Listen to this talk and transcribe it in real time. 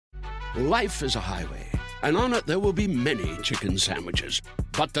Life is a highway, and on it there will be many chicken sandwiches.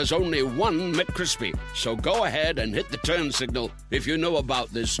 But there's only one McCrispy. So go ahead and hit the turn signal if you know about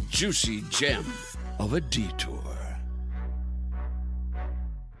this juicy gem of a detour.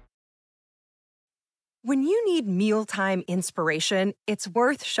 When you need mealtime inspiration, it's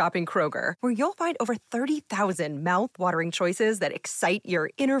worth shopping Kroger, where you'll find over 30,000 mouth-watering choices that excite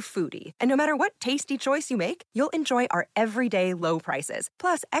your inner foodie. And no matter what tasty choice you make, you'll enjoy our everyday low prices,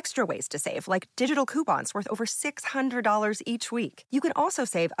 plus extra ways to save, like digital coupons worth over $600 each week. You can also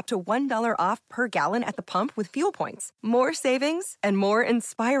save up to $1 off per gallon at the pump with fuel points. More savings and more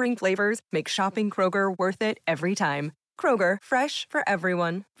inspiring flavors make shopping Kroger worth it every time. Kroger, fresh for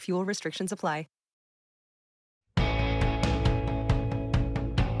everyone. Fuel restrictions apply.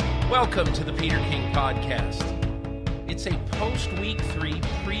 Welcome to the Peter King Podcast. It's a post-Week 3,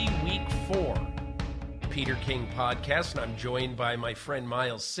 pre-Week 4 Peter King Podcast, and I'm joined by my friend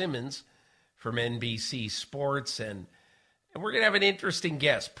Miles Simmons from NBC Sports, and we're going to have an interesting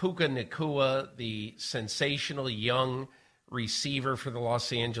guest, Puka Nacua, the sensational young receiver for the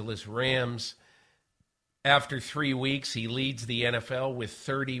Los Angeles Rams. After 3 weeks, he leads the NFL with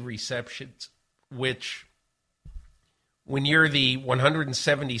 30 receptions, which, when you're the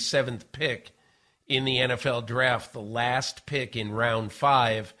 177th pick in the NFL draft, the last pick in round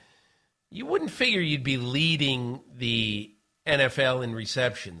 5, you wouldn't figure you'd be leading the NFL in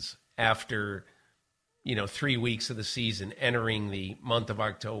receptions after, 3 weeks of the season, entering the month of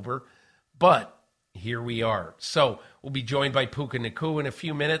October. But here we are. So we'll be joined by Puka Nacua in a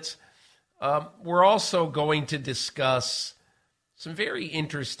few minutes. We're also going to discuss some very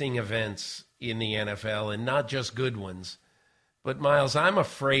interesting events in the NFL, and not just good ones. But, Miles, I'm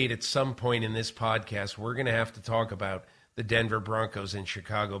afraid at some point in this podcast, we're going to have to talk about the Denver Broncos and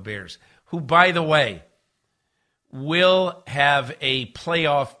Chicago Bears, who, by the way, will have a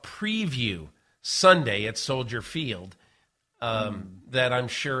playoff preview Sunday at Soldier Field that I'm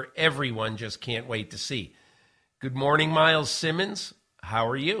sure everyone just can't wait to see. Good morning, Miles Simmons. How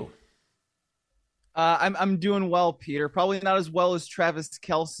are you? I'm doing well, Peter. Probably not as well as Travis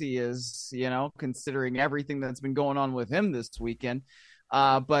Kelce is, considering everything that's been going on with him this weekend.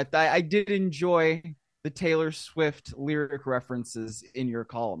 But I did enjoy the Taylor Swift lyric references in your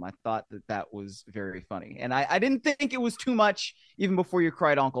column. I thought that was very funny. And I didn't think it was too much even before you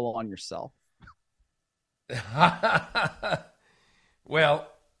cried uncle on yourself.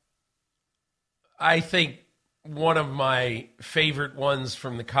 Well, I think one of my favorite ones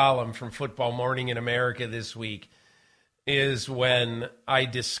from the column from Football Morning in America this week is when I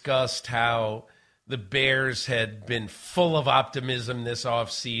discussed how the Bears had been full of optimism this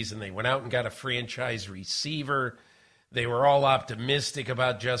offseason. They went out and got a franchise receiver. They were all optimistic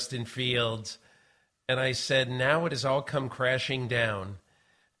about Justin Fields. And I said, now it has all come crashing down.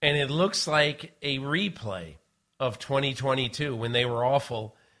 And it looks like a replay of 2022 when they were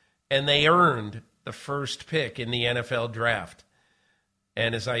awful and they earned the first pick in the NFL draft.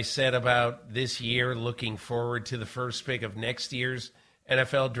 And as I said about this year, looking forward to the first pick of next year's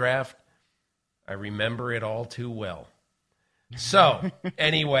NFL draft, I remember it all too well. So,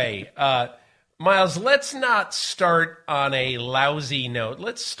 anyway, Miles, let's not start on a lousy note.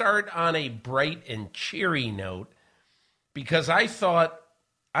 Let's start on a bright and cheery note, because I thought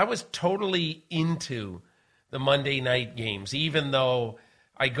I was totally into the Monday night games, even though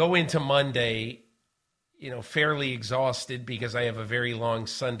I go into Monday fairly exhausted because I have a very long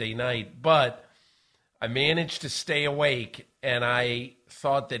Sunday night, but I managed to stay awake, and I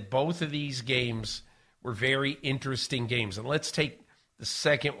thought that both of these games were very interesting games. And let's take the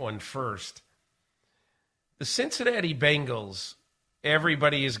second one first. The Cincinnati Bengals,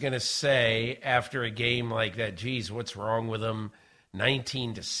 everybody is going to say after a game like that, geez, what's wrong with them?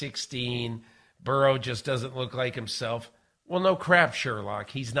 19-16. Burrow just doesn't look like himself. Well, no crap, Sherlock.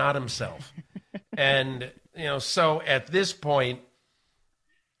 He's not himself. And, so at this point,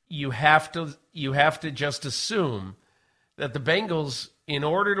 you have to just assume that the Bengals, in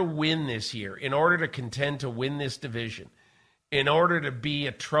order to win this year, in order to contend to win this division, in order to be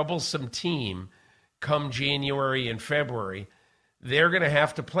a troublesome team come January and February, they're going to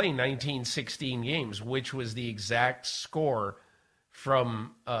have to play 19-16 games, which was the exact score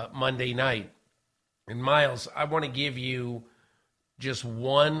from Monday night. And Miles, I want to give you just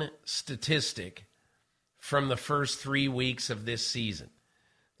one statistic from the first 3 weeks of this season.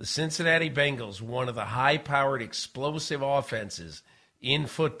 The Cincinnati Bengals, one of the high-powered, explosive offenses in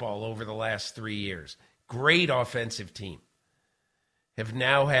football over the last 3 years, great offensive team, have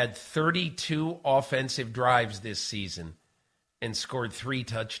now had 32 offensive drives this season and scored 3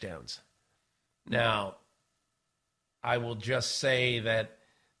 touchdowns. Now, I will just say that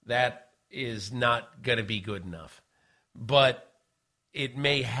that is not going to be good enough. But it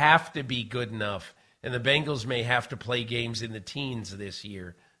may have to be good enough, and the Bengals may have to play games in the teens this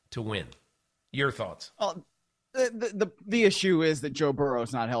year to win. Your thoughts? Well, the issue is that Joe Burrow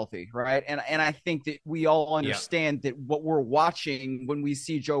is not healthy, right? And I think that we all understand that what we're watching when we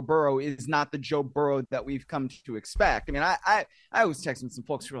see Joe Burrow is not the Joe Burrow that we've come to expect. I mean, I was texting some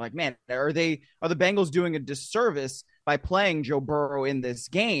folks who were like, man, are the Bengals doing a disservice by playing Joe Burrow in this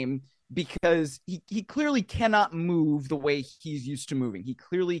game? Because he clearly cannot move the way he's used to moving. He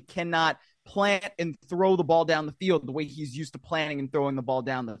clearly cannot plant and throw the ball down the field the way he's used to planting and throwing the ball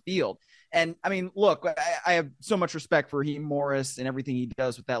down the field. And I mean, look, I have so much respect for Raheem Morris and everything he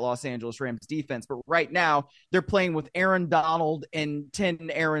does with that Los Angeles Rams defense. But right now they're playing with Aaron Donald and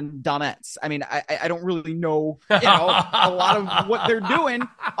 10 Aaron Donettes. I mean, I don't really know, a lot of what they're doing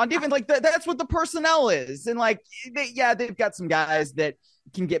on defense. Like that's what the personnel is. And like, they've got some guys that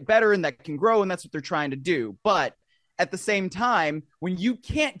can get better and that can grow. And that's what they're trying to do. But at the same time, when you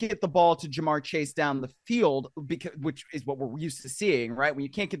can't get the ball to Jamar Chase down the field, which is what we're used to seeing, right? When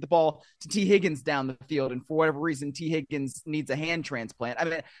you can't get the ball to T. Higgins down the field, and for whatever reason, T. Higgins needs a hand transplant. I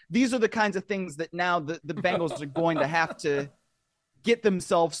mean, these are the kinds of things that now the Bengals are going to have to get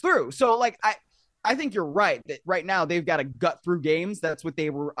themselves through. So, like, I think you're right that right now they've got to gut through games. That's what they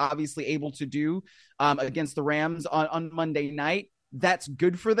were obviously able to do against the Rams on Monday night. That's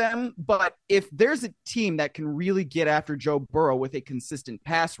good for them. But if there's a team that can really get after Joe Burrow with a consistent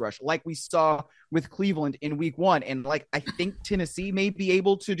pass rush, like we saw with Cleveland in week 1, and like I think Tennessee may be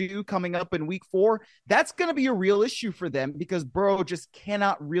able to do coming up in week 4, that's going to be a real issue for them because Burrow just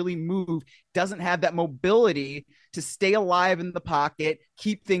cannot really move, doesn't have that mobility to stay alive in the pocket,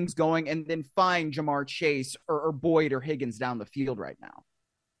 keep things going, and then find Jamar Chase or Boyd or Higgins down the field right now.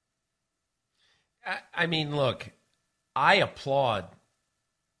 I mean, look, I applaud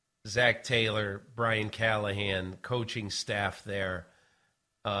Zach Taylor, Brian Callahan, coaching staff there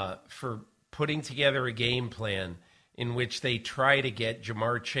for putting together a game plan in which they try to get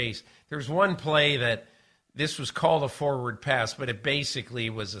Jamar Chase. There's one play that this was called a forward pass, but it basically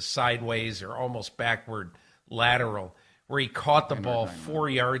was a sideways or almost backward lateral where he caught the ball 4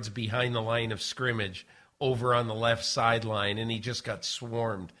 yards behind the line of scrimmage over on the left sideline, and he just got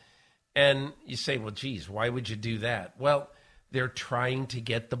swarmed. And you say, well, geez, why would you do that? Well, they're trying to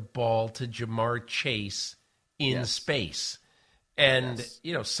get the ball to Jamar Chase in space. And,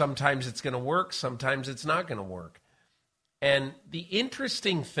 sometimes it's going to work, sometimes it's not going to work. And the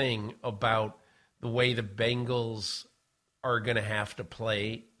interesting thing about the way the Bengals are going to have to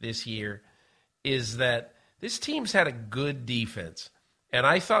play this year is that this team's had a good defense. And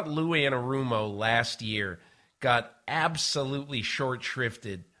I thought Lou Anarumo last year got absolutely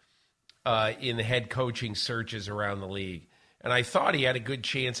short-shrifted in the head coaching searches around the league. And I thought he had a good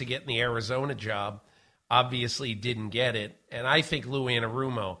chance of getting the Arizona job. Obviously didn't get it. And I think Lou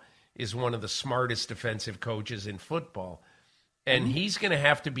Anarumo is one of the smartest defensive coaches in football. And he's going to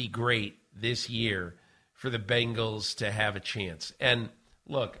have to be great this year for the Bengals to have a chance. And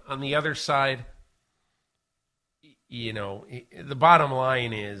look, on the other side, the bottom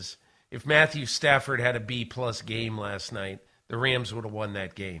line is if Matthew Stafford had a B-plus game last night, the Rams would have won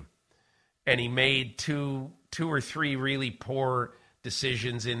that game. And he made two or three really poor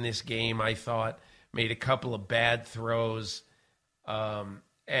decisions in this game, I thought. Made a couple of bad throws.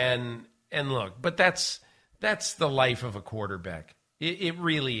 And look, but that's the life of a quarterback. It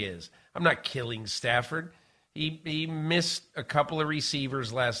really is. I'm not killing Stafford. He missed a couple of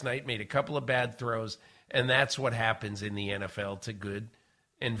receivers last night, made a couple of bad throws, and that's what happens in the NFL to good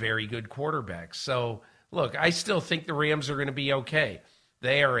and very good quarterbacks. So, look, I still think the Rams are going to be okay.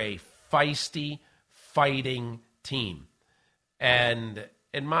 They are a feisty, fighting team. And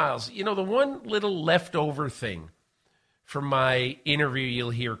Miles, the one little leftover thing from my interview you'll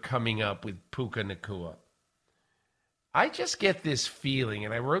hear coming up with Puka Nacua, I just get this feeling,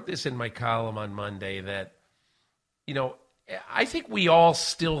 and I wrote this in my column on Monday, that, I think we all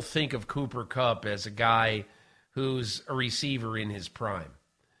still think of Cooper Kupp as a guy who's a receiver in his prime.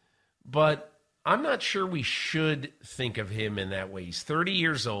 But I'm not sure we should think of him in that way. He's 30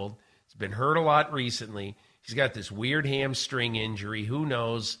 years old. He's been hurt a lot recently. He's got this weird hamstring injury. Who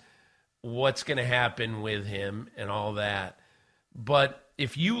knows what's going to happen with him and all that. But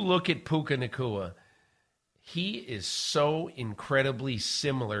if you look at Puka Nacua, he is so incredibly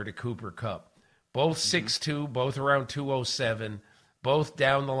similar to Cooper Kupp. Both 6'2", both around 207, both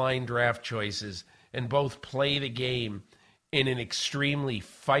down-the-line draft choices, and both play the game in an extremely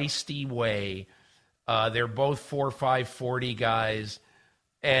feisty way. They're both 4.5 40 guys,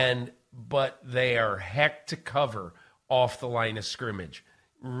 but they are heck to cover off the line of scrimmage.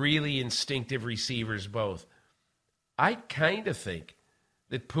 really instinctive receivers both. I kind of think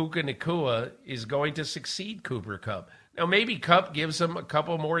that Puka Nacua is going to succeed Cooper Kupp. Now, maybe Kupp gives him a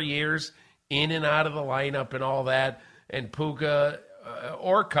couple more years in and out of the lineup and all that, and Puka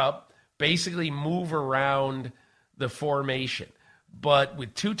or Kupp basically move around the formation. But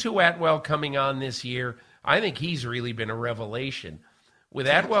with Tutu Atwell coming on this year, I think he's really been a revelation. With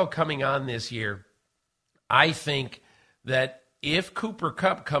Atwell coming on this year, I think that if Cooper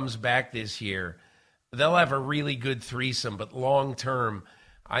Kupp comes back this year, they'll have a really good threesome. But long term,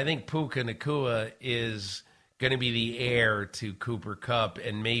 I think Puka Nacua is going to be the heir to Cooper Kupp,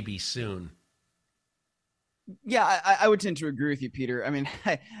 and maybe soon. Yeah, I would tend to agree with you, Peter. I mean,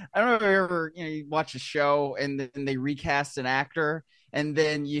 I don't know if you ever you watch a show and then they recast an actor, and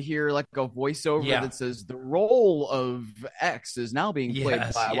then you hear like a voiceover that says the role of X is now being played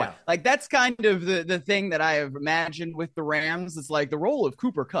by Y. Like that's kind of the thing that I have imagined with the Rams. It's like the role of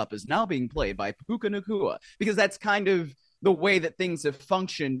Cooper Kupp is now being played by Puka Nacua, because that's kind of the way that things have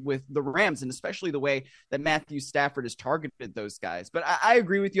functioned with the Rams, and especially the way that Matthew Stafford has targeted those guys. But I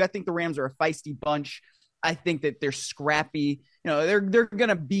agree with you. I think the Rams are a feisty bunch. I think that they're scrappy. They're going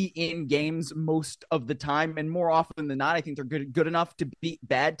to be in games most of the time, and more often than not, I think they're good enough to beat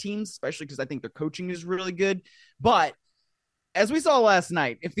bad teams, especially because I think their coaching is really good. But as we saw last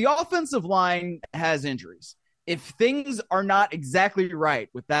night, if the offensive line has injuries, if things are not exactly right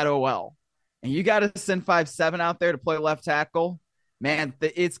with that OL, and you got to send 5-7 out there to play left tackle, man,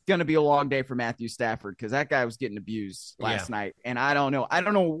 it's going to be a long day for Matthew Stafford, because that guy was getting abused last night. And I don't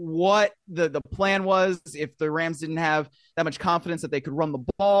know what the plan was, if the Rams didn't have that much confidence that they could run the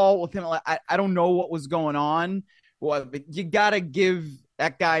ball with him. I don't know what was going on. Well, you got to give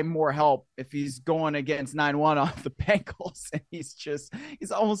that guy more help if he's going against 9-1 off the Bengals, and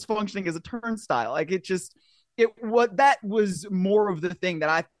he's almost functioning as a turnstile. Like that was more of the thing that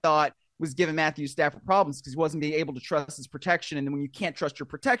I thought was giving Matthew Stafford problems, because he wasn't being able to trust his protection. And then when you can't trust your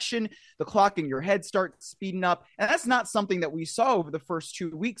protection, the clock in your head starts speeding up. And that's not something that we saw over the first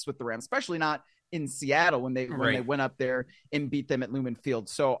 2 weeks with the Rams, especially not in Seattle when they went up there and beat them at Lumen Field.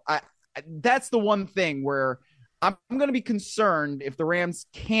 So that's the one thing where I'm going to be concerned if the Rams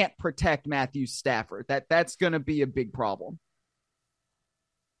can't protect Matthew Stafford. That's going to be a big problem.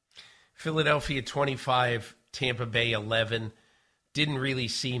 Philadelphia 25, Tampa Bay 11. Didn't really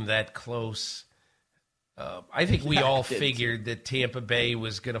seem that close. I think we all figured that Tampa Bay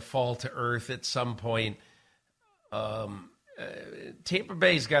was going to fall to earth at some point. Tampa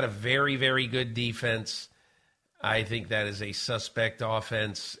Bay's got a very, very good defense. I think that is a suspect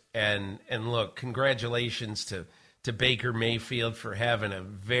offense. And look, congratulations to Baker Mayfield for having a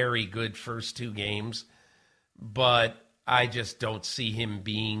very good first two games. But I just don't see him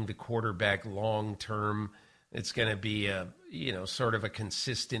being the quarterback long term. It's going to be a sort of a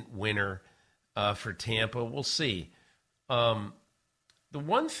consistent winner for Tampa. We'll see. The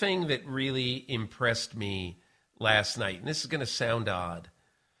one thing that really impressed me last night, and this is going to sound odd,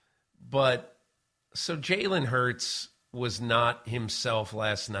 but so Jalen Hurts was not himself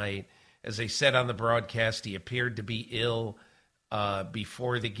last night. As I said on the broadcast, he appeared to be ill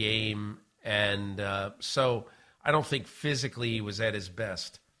before the game, and so I don't think physically he was at his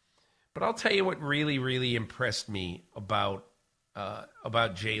best. But I'll tell you what really, really impressed me about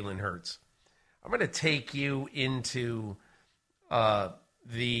Jalen Hurts. I'm going to take you into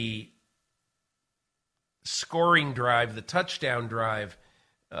the scoring drive, the touchdown drive,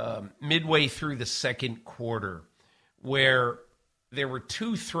 midway through the second quarter, where there were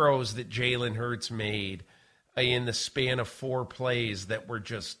two throws that Jalen Hurts made in the span of 4 plays that were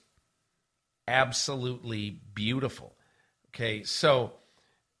just absolutely beautiful. Okay, so...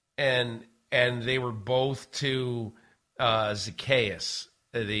 And they were both to Zacchaeus,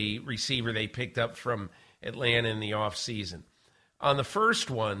 the receiver they picked up from Atlanta in the offseason. On the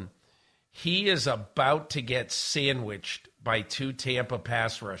first one, he is about to get sandwiched by 2 Tampa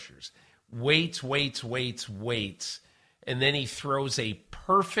pass rushers. Waits, and then he throws a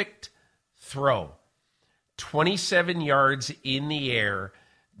perfect throw. 27 yards in the air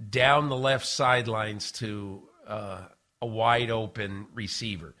down the left sidelines to a wide open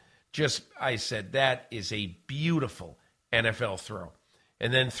receiver. I said, that is a beautiful NFL throw.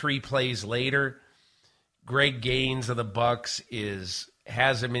 And then 3 plays later, Greg Gaines of the Bucs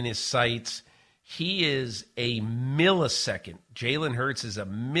has him in his sights. He is a millisecond. Jalen Hurts is a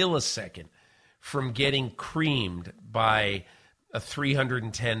millisecond from getting creamed by a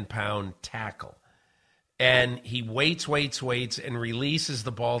 310-pound tackle. And he waits, and releases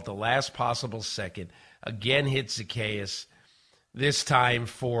the ball at the last possible second. Again hits Zacchaeus, this time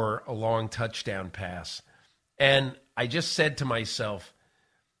for a long touchdown pass. And I just said to myself,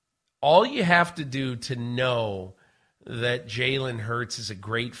 all you have to do to know that Jalen Hurts is a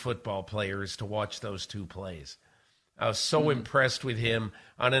great football player is to watch those two plays. I was so impressed with him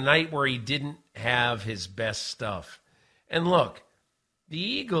on a night where he didn't have his best stuff. And look, the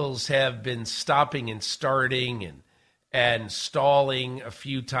Eagles have been stopping and starting and stalling a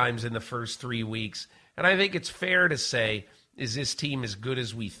few times in the first 3 weeks. And I think it's fair to say, is this team as good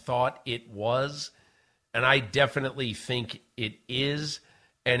as we thought it was? And I definitely think it is,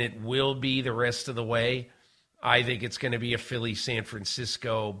 and it will be the rest of the way. I think it's going to be a Philly-San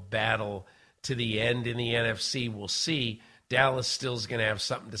Francisco battle to the end in the NFC. We'll see. Dallas still is going to have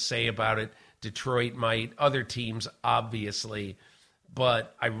something to say about it. Detroit might. Other teams, obviously.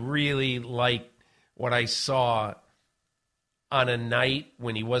 But I really like what I saw on a night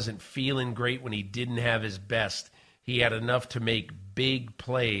when he wasn't feeling great, when he didn't have his best. He had enough to make big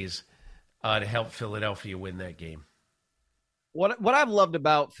plays to help Philadelphia win that game. What I've loved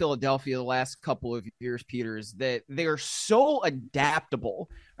about Philadelphia the last couple of years, Peter, is that they are so adaptable.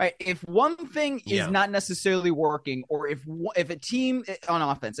 Right? If one thing is not necessarily working, or if a team on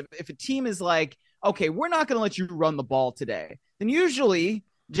offense, if a team is like, okay, we're not going to let you run the ball today, then usually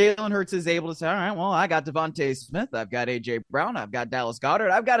Jalen Hurts is able to say, all right, well, I got Devontae Smith, I've got A.J. Brown, I've got Dallas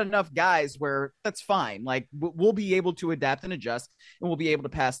Goedert, I've got enough guys where that's fine. Like, we'll be able to adapt and adjust, and we'll be able to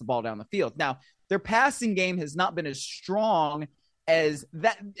pass the ball down the field. Now, their passing game has not been as strong as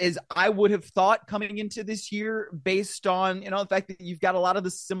I would have thought coming into this year, based on, the fact that you've got a lot of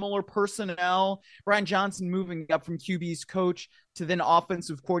the similar personnel. Brian Johnson moving up from QB's coach to then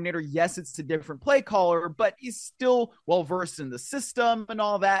offensive coordinator. Yes, it's a different play caller, but he's still well-versed in the system and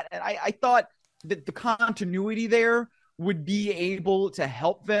all that. And I thought that the continuity there would be able to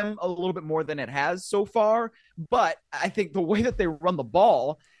help them a little bit more than it has so far. But I think the way that they run the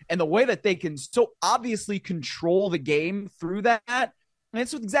ball and the way that they can so obviously control the game through that, and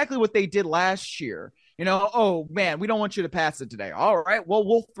it's exactly what they did last year. Oh, man, we don't want you to pass it today. All right, well,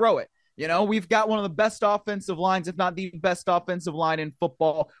 we'll throw it. We've got one of the best offensive lines, if not the best offensive line in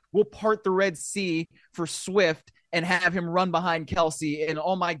football. We'll part the Red Sea for Swift and have him run behind Kelsey. And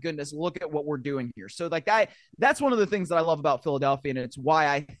oh my goodness, look at what we're doing here. So that's one of the things that I love about Philadelphia. And it's why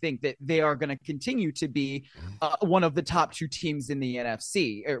I think that they are going to continue to be one of the top two teams in the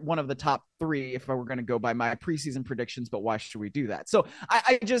NFC, or one of the top three, if I were going to go by my preseason predictions. But why should we do that? So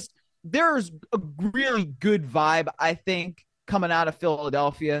there's a really good vibe, I think, coming out of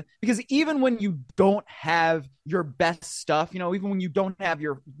Philadelphia, because even when you don't have your best stuff, even when you don't have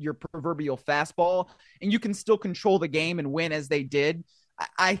your proverbial fastball, and you can still control the game and win as they did,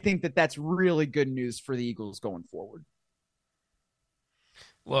 I think that that's really good news for the Eagles going forward.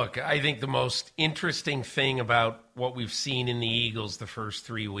 Look, I think the most interesting thing about what we've seen in the Eagles the first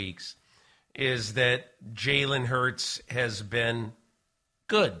 3 weeks is that Jalen Hurts has been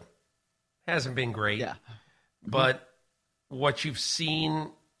good. Hasn't been great. Yeah. But what you've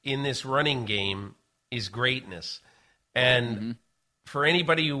seen in this running game is greatness. And for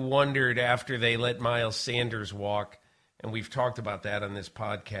anybody who wondered after they let Miles Sanders walk, and we've talked about that on this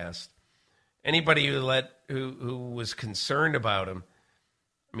podcast, anybody who was concerned about him,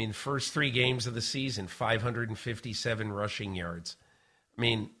 I mean, first 3 games of the season, 557 rushing yards. I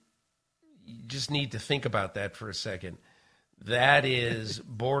mean, you just need to think about that for a second. That is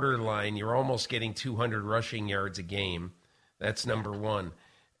borderline. You're almost getting 200 rushing yards a game. That's number one.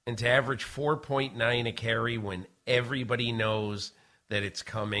 And to average 4.9 a carry when everybody knows that it's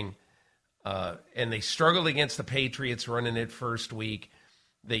coming. And they struggled against the Patriots running it first week.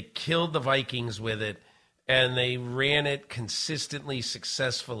 They killed the Vikings with it. And they ran it consistently,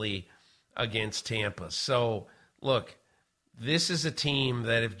 successfully against Tampa. So, look, this is a team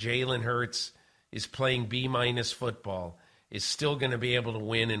that if Jalen Hurts is playing B- football, is still going to be able to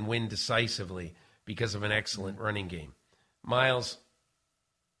win and win decisively because of an excellent running game. Miles,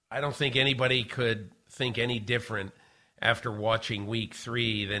 I don't think anybody could think any different after watching week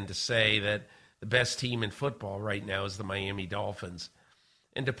 3 than to say that the best team in football right now is the Miami Dolphins.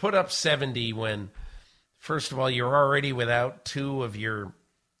 And to put up 70 when, first of all, you're already without 2 of your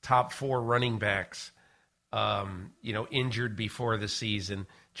top 4 running backs, injured before the season,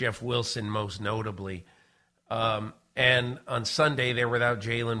 Jeff Wilson most notably. And on Sunday, they're without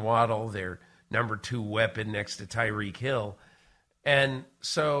Jalen Waddle, their number 2 weapon next to Tyreek Hill. And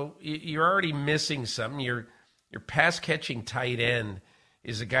so you're already missing something. Your pass-catching tight end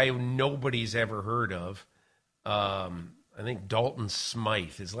is a guy who nobody's ever heard of. I think Dalton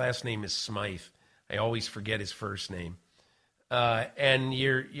Smythe. His last name is Smythe. I always forget his first name. And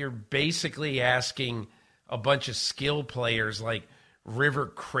you're basically asking a bunch of skill players like River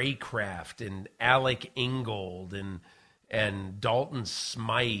Craycraft and Alec Ingold and Dalton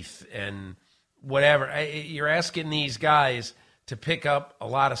Smythe and whatever. You're asking these guys to pick up a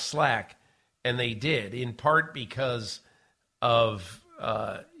lot of slack, and they did, in part because of,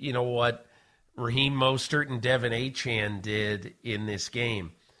 what Raheem Mostert and Devin Achane did in this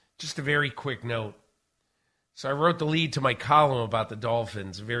game. Just a very quick note. So I wrote the lead to my column about the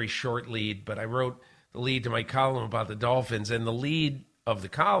Dolphins, a very short lead, but I wrote the lead to my column about the Dolphins, and the lead of the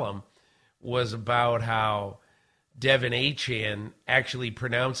column was about how Devin Achane actually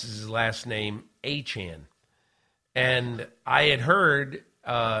pronounces his last name Achane. And I had heard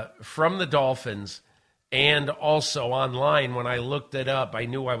from the Dolphins and also online when I looked it up, I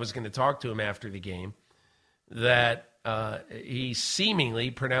knew I was going to talk to him after the game, that he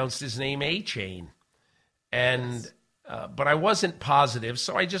seemingly pronounced his name Achane. And but I wasn't positive,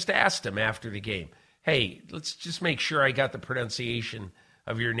 so I just asked him after the game, hey, let's just make sure I got the pronunciation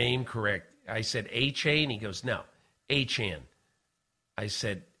of your name correct. I said Achane. He goes, no, Achane. I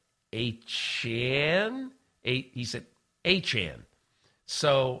said Achane? He said Achane.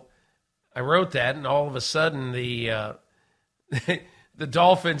 So I wrote that, and all of a sudden the the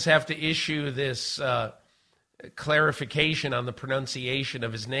Dolphins have to issue this clarification on the pronunciation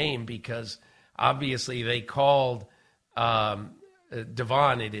of his name because obviously they called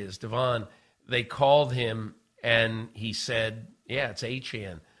Devon. They called him, and he said, yeah, it's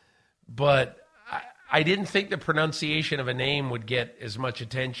Achane. But I didn't think the pronunciation of a name would get as much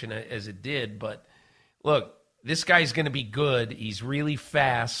attention as it did. But look, this guy's going to be good. He's really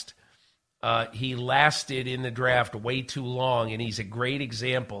fast. He lasted in the draft way too long, and he's a great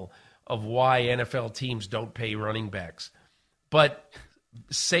example of why NFL teams don't pay running backs. But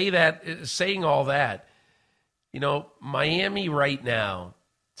saying all that, Miami right now,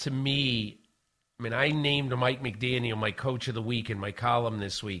 to me, I named Mike McDaniel my coach of the week in my column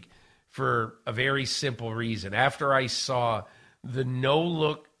this week for a very simple reason. After I saw the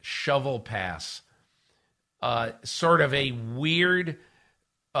no-look shovel pass, sort of a weird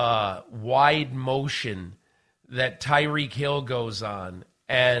wide motion that Tyreek Hill goes on,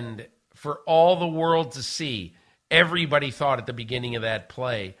 and for all the world to see, everybody thought at the beginning of that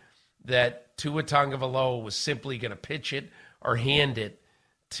play that Tua Tagovailoa was simply going to pitch it or hand it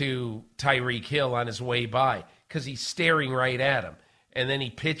to Tyreek Hill on his way by because he's staring right at him. And then he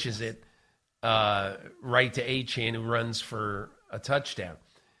pitches it right to Achane, who runs for a touchdown.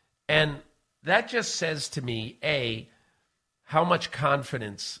 And that just says to me, A, how much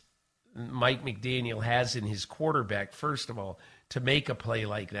confidence Mike McDaniel has in his quarterback, first of all, to make a play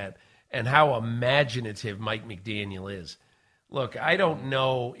like that, and how imaginative Mike McDaniel is. Look, I don't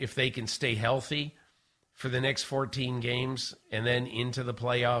know if they can stay healthy for the next 14 games and then into the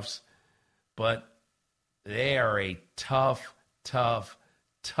playoffs, but they are a tough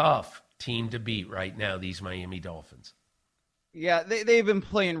team to beat right now, these Miami Dolphins. Yeah, they've been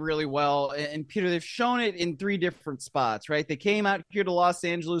playing really well. And Peter, they've shown it in three different spots, right? They came out here to Los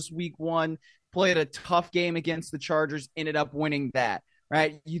Angeles week 1, played a tough game against the Chargers, ended up winning that.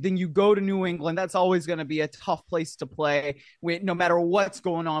 Right. Then you go to New England. That's always going to be a tough place to play no matter what's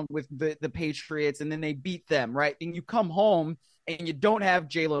going on with the Patriots. And then they beat them. Right. And you come home and you don't have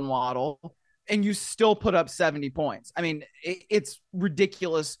Jalen Waddle and you still put up 70 points. It's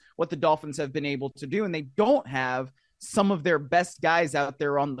ridiculous what the Dolphins have been able to do. And they don't have some of their best guys out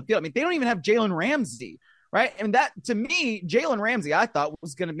there on the field. They don't even have Jalen Ramsey. Right. And that, to me, Jalen Ramsey, I thought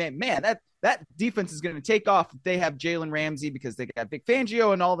was going to be, that defense is going to take off if they have Jalen Ramsey because they got Vic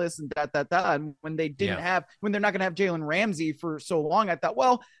Fangio and all this and that. And when they didn't when they're not going to have Jalen Ramsey for so long, I thought,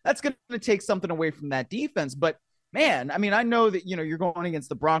 well, that's going to take something away from that defense. But man, I know that, you're going against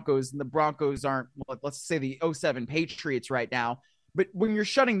the Broncos, and the Broncos aren't, let's say, the 07 Patriots right now. But when you're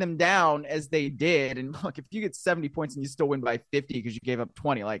shutting them down as they did, and look, if you get 70 points and you still win by 50 because you gave up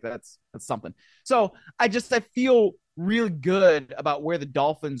 20, that's something. So I feel really good about where the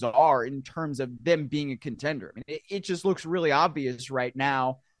Dolphins are in terms of them being a contender. It just looks really obvious right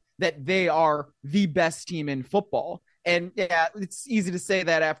now that they are the best team in football. And yeah, it's easy to say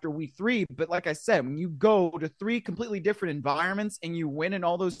that after week 3, but like I said, when you go to 3 completely different environments and you win in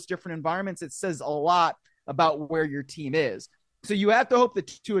all those different environments, it says a lot about where your team is. So you have to hope that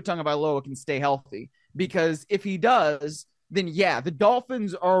Tua Tagovailoa can stay healthy, because if he does, then yeah, the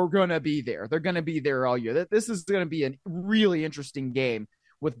Dolphins are going to be there. They're going to be there all year. This is going to be a really interesting game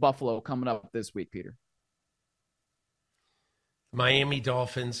with Buffalo coming up this week, Peter. Miami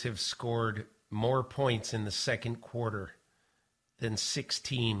Dolphins have scored more points in the second quarter than 6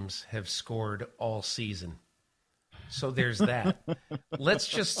 teams have scored all season. So there's that. Let's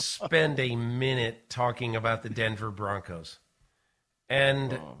just spend a minute talking about the Denver Broncos.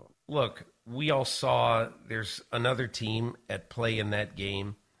 And look, we all saw there's another team at play in that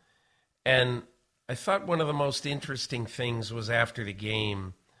game. And I thought one of the most interesting things was after the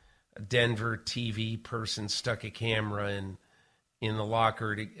game, a Denver TV person stuck a camera in the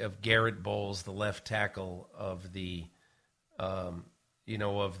locker of Garrett Bowles, the left tackle of the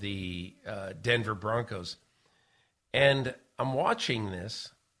Denver Broncos. And I'm watching this,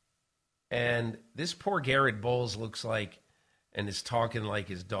 and this poor Garrett Bowles looks like and is talking like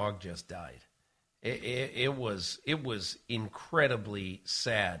his dog just died. It was incredibly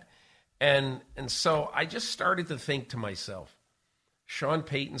sad. And so I just started to think to myself, Sean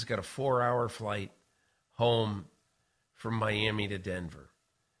Payton's got a 4-hour flight home from Miami to Denver.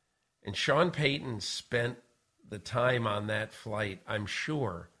 And Sean Payton spent the time on that flight, I'm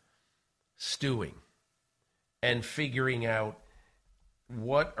sure, stewing and figuring out,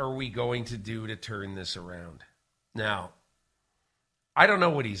 what are we going to do to turn this around? Now, I don't know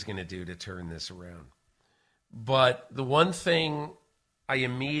what he's going to do to turn this around. But the one thing I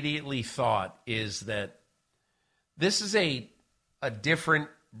immediately thought is that this is a different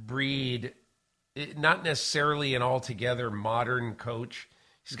breed, not necessarily an altogether modern coach.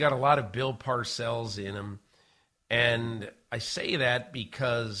 He's got a lot of Bill Parcells in him. And I say that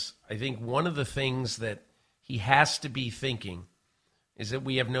because I think one of the things that he has to be thinking is that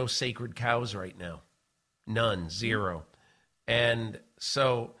we have no sacred cows right now. None, zero. And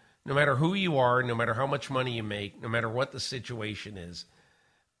so no matter who you are, no matter how much money you make, no matter what the situation is,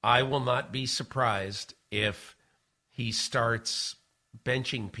 I will not be surprised if he starts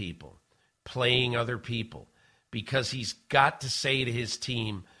benching people, playing other people, because he's got to say to his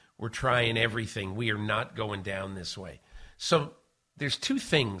team, we're trying everything. We are not going down this way. So there's two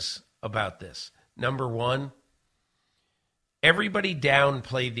things about this. Number one, everybody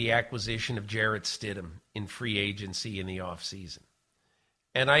downplayed the acquisition of Jarrett Stidham in free agency in the offseason.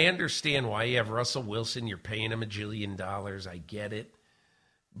 And I understand why. You have Russell Wilson, you're paying him $1 jillion. I get it.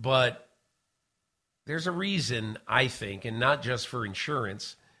 But there's a reason, I think, and not just for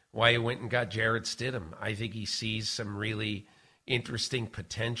insurance, why he went and got Jarrett Stidham. I think he sees some really interesting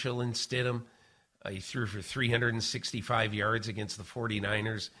potential in Stidham. He threw for 365 yards against the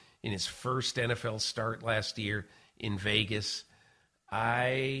 49ers in his first NFL start last year in Vegas.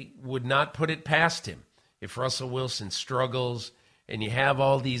 I would not put it past him. If Russell Wilson struggles and you have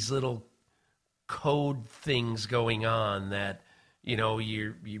all these little code things going on that,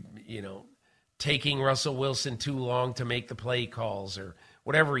 you're taking Russell Wilson too long to make the play calls or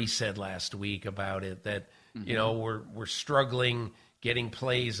whatever he said last week about it, that, we're struggling getting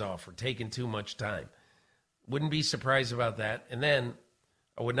plays off or taking too much time. Wouldn't be surprised about that. And then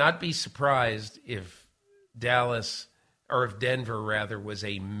I would not be surprised if Denver was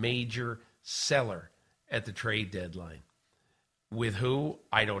a major seller at the trade deadline. With who?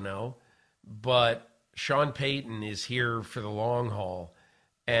 I don't know. But Sean Payton is here for the long haul,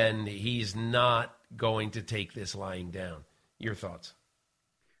 and he's not going to take this lying down. Your thoughts?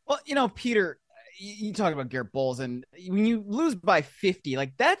 Well, Peter, you talk about Garrett Bowles, and when you lose by 50,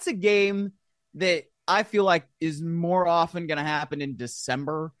 that's a game that I feel like is more often going to happen in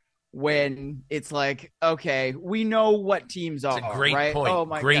December, when it's like, okay, we know what teams are. It's a great right? point. Oh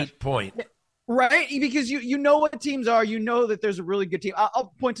my great gosh. point. Right? Because you know what teams are. You know that there's a really good team.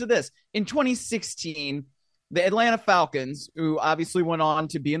 I'll point to this. In 2016, the Atlanta Falcons, who obviously went on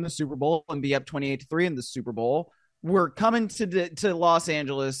to be in the Super Bowl and be up 28-3 in the Super Bowl, were coming to Los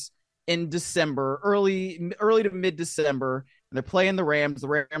Angeles in December, early to mid-December. And they're playing the Rams. The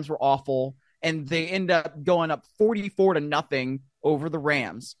Rams were awful. And they end up going up 44-0 over the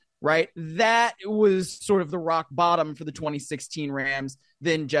Rams. Right. That was sort of the rock bottom for the 2016 Rams.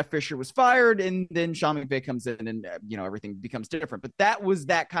 Then Jeff Fisher was fired, and then Sean McVay comes in, and, everything becomes different. But that was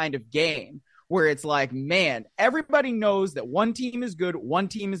that kind of game where it's like, man, everybody knows that one team is good, one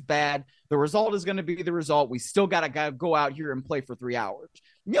team is bad. The result is going to be the result. We still got to go out here and play for 3 hours.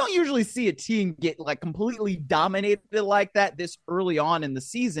 You don't usually see a team get completely dominated like that this early on in the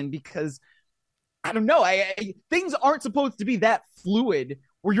season, because I don't know. Things aren't supposed to be that fluid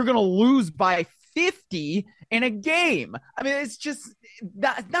where you're going to lose by 50 in a game. I mean, it's just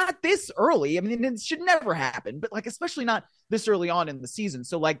not this early. I mean, it should never happen, but especially not this early on in the season.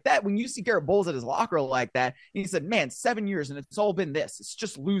 So that, when you see Garrett Bowles at his locker like that, and he said, man, 7 years and it's all been this, it's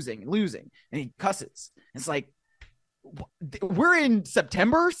just losing. And he cusses. It's like, we're in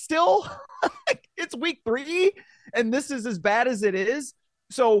September still. It's week 3 and this is as bad as it is.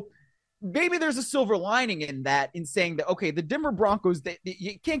 So maybe there's a silver lining in that, in saying that, okay, the Denver Broncos,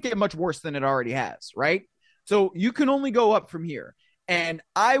 you can't get much worse than it already has, right? So you can only go up from here. And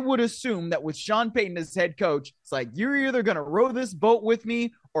I would assume that with Sean Payton as head coach, it's like, you're either going to row this boat with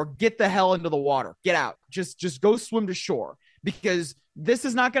me or get the hell into the water. Get out. Just go swim to shore, because this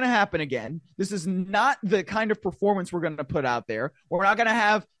is not going to happen again. This is not the kind of performance we're going to put out there. We're not going to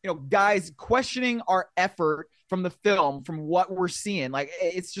have, guys questioning our effort from the film, from what we're seeing. Like,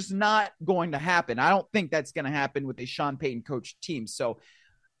 it's just not going to happen. I don't think that's going to happen with a Sean Payton coach team. So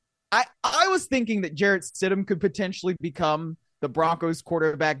I was thinking that Jarrett Stidham could potentially become the Broncos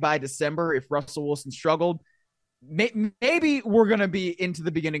quarterback by December if Russell Wilson struggled. Maybe we're going to be into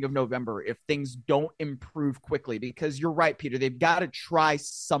the beginning of November if things don't improve quickly, because you're right, Peter. They've got to try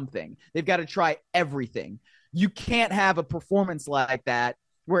something. They've got to try everything. You can't have a performance like that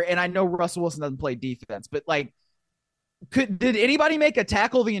where, and I know Russell Wilson doesn't play defense, but like, did anybody make a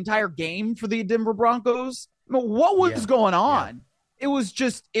tackle the entire game for the Denver Broncos? I mean, what was going on? Yeah.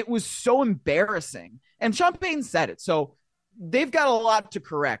 It was so embarrassing. And Sean Payton said it. So they've got a lot to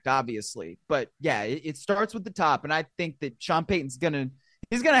correct, obviously. But yeah, it starts with the top. And I think that Sean Payton's going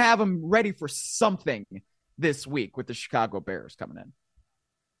to have them ready for something this week with the Chicago Bears coming in.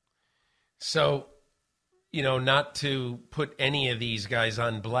 So, not to put any of these guys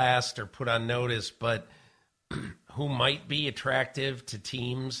on blast or put on notice, but who might be attractive to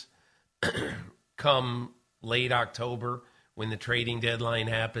teams come late October when the trading deadline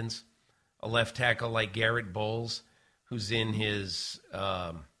happens. A left tackle like Garrett Bowles, who's in his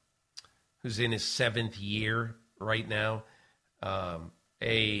 7th year right now.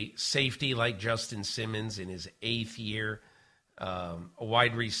 A safety like Justin Simmons in his 8th year. A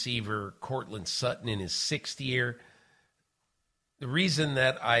wide receiver, Cortland Sutton, in his 6th year. The reason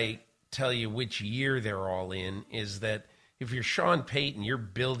that I tell you which year they're all in is that if you're Sean Payton, you're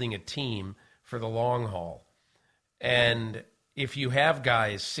building a team for the long haul. And if you have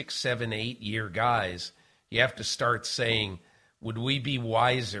guys, 6, 7, 8-year guys, you have to start saying, would we be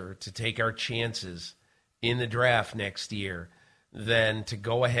wiser to take our chances in the draft next year than to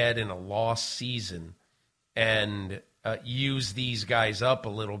go ahead in a lost season and use these guys up a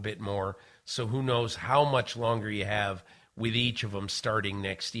little bit more, so who knows how much longer you have with each of them starting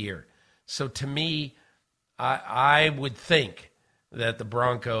next year. So to me, I would think that the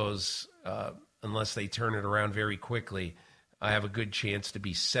Broncos, unless they turn it around very quickly, have a good chance to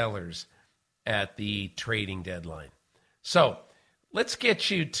be sellers at the trading deadline. So let's get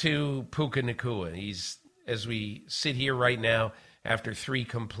you to Puka Nacua. He's, as we sit here right now, after 3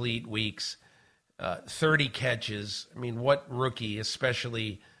 complete weeks, 30 catches. I mean, what rookie,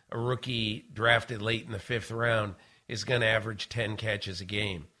 especially a rookie drafted late in the 5th round, is going to average 10 catches a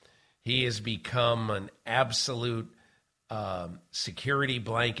game? He has become an absolute security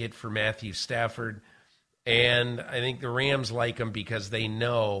blanket for Matthew Stafford. And I think the Rams like him because they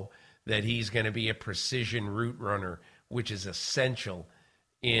know that he's going to be a precision route runner, which is essential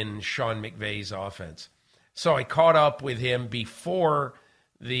in Sean McVay's offense. So I caught up with him before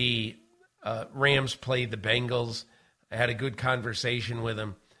the Rams played the Bengals. I had a good conversation with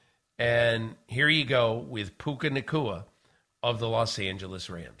him. And here you go with Puka Nacua of the Los Angeles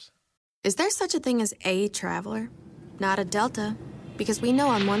Rams. Is there such a thing as a traveler? Not a Delta. Because we know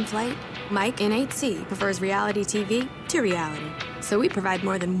on one flight, Mike in 8C prefers reality TV to reality. So we provide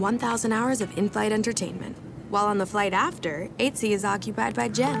more than 1,000 hours of in-flight entertainment. While on the flight after, 8C is occupied by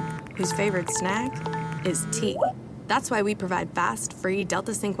Jen, whose favorite snack is tea. That's why we provide fast, free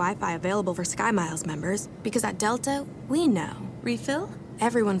Delta Sync Wi-Fi available for SkyMiles members. Because at Delta, we know. Refill?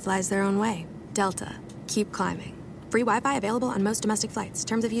 Everyone flies their own way. Delta. Keep climbing. Free Wi-Fi available on most domestic flights.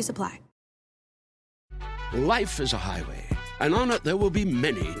 Terms of use apply. Life is a highway, and on it there will be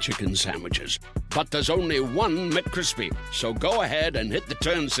many chicken sandwiches. But there's only one McCrispy. So go ahead and hit the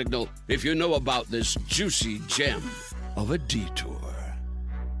turn signal if you know about this juicy gem of a detour.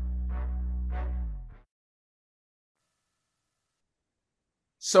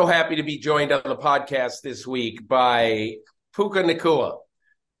 So happy to be joined on the podcast this week by Puka Nacua,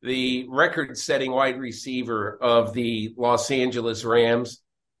 the record-setting wide receiver of the Los Angeles Rams.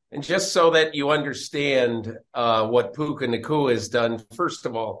 And just so that you understand what Puka Nacua has done, first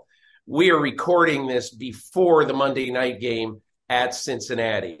of all, we are recording this before the Monday night game at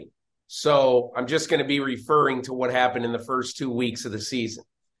Cincinnati. So I'm just going to be referring to what happened in the first 2 weeks of the season.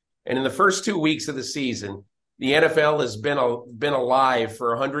 And in the first 2 weeks of the season, the NFL has been alive for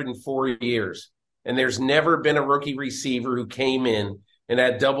 104 years. And there's never been a rookie receiver who came in and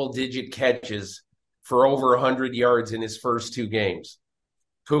had double-digit catches for over 100 yards in his first 2 games.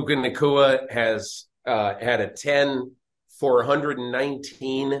 Puka Nacua has had a 10 for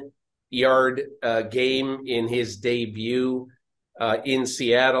 119-yard game in his debut in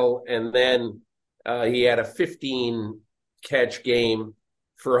Seattle, and then he had a 15 catch game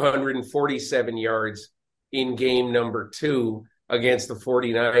for 147 yards in game number 2 against the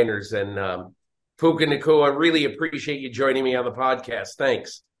 49ers. And Puka Nacua, I really appreciate you joining me on the podcast.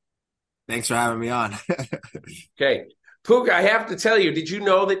 Thanks. Thanks for having me on. Okay. Puka, I have to tell you, did you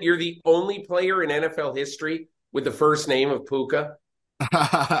know that you're the only player in NFL history with the first name of Puka?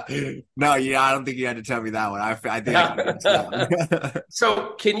 No, I don't think you had to tell me that one. I think I can tell.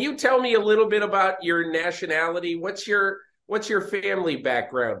 So can you tell me a little bit about your nationality? What's your family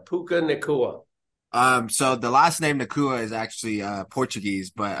background? Puka Nacua. So the last name Nacua is actually Portuguese,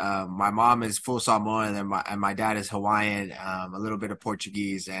 but my mom is full Samoan and my dad is Hawaiian, a little bit of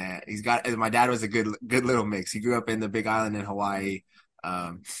Portuguese, and my dad was a good little mix. He grew up in the Big Island in Hawaii,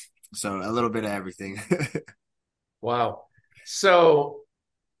 so a little bit of everything. Wow. So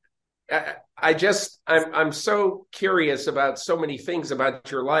I'm so curious about so many things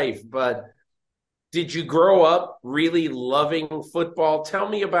about your life, but did you grow up really loving football? Tell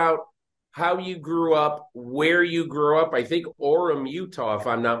me about how you grew up, where you grew up. I think Orem, Utah, if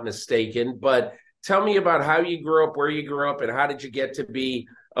I'm not mistaken. But tell me about how you grew up, where you grew up, and how did you get to be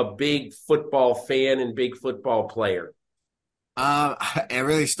a big football fan and big football player? It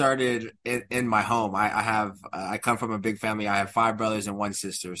really started in my home. I come from a big family. I have 5 brothers and 1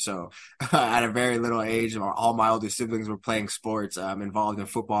 sister. So at a very little age, all my older siblings were playing sports, involved in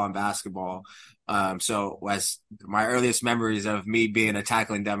football and basketball. So as my earliest memories of me being a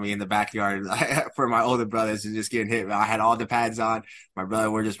tackling dummy in the backyard for my older brothers and just getting hit. I had all the pads on. My brother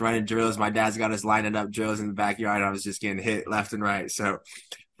were just running drills. My dad's got us lining up drills in the backyard. And I was just getting hit left and right. So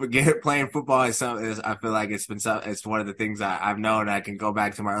playing football is something. I feel like it's one of the things I've known. I can go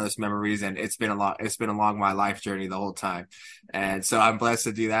back to my earliest memories, and it's been along my life journey the whole time. And so I'm blessed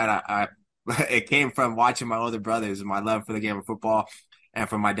to do that. It came from watching my older brothers and my love for the game of football, and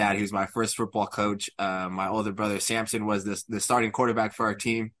from my dad, who's my first football coach. My older brother Samson was the starting quarterback for our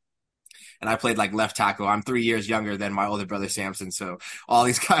team, and I played like left tackle. I'm 3 years younger than my older brother Samson, so all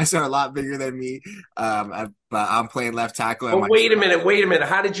these guys are a lot bigger than me. But I'm playing left tackle. Oh, wait a minute.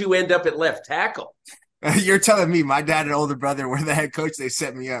 How did you end up at left tackle? You're telling me my dad and older brother were the head coach. They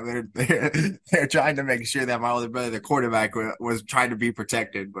set me up. They're trying to make sure that my older brother, the quarterback, was trying to be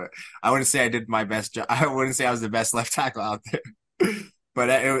protected. But I wouldn't say I did my best job. I wouldn't say I was the best left tackle out there. But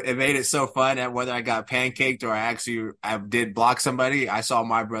it made it so fun that whether I got pancaked or I did block somebody, I saw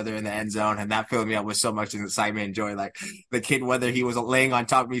my brother in the end zone, and that filled me up with so much excitement and joy. Like the kid, whether he was laying on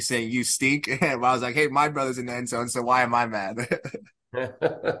top of me saying, "You stink," and I was like, "Hey, my brother's in the end zone, so why am I mad?"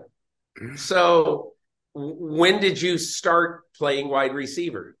 So when did you start playing wide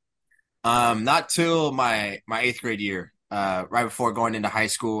receiver? Not till my 8th grade year. Right before going into high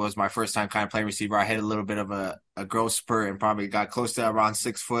school was my first time kind of playing receiver. I hit a little bit of a growth spurt and probably got close to around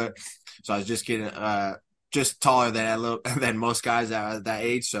 6 foot. So I was just getting just taller than most guys at that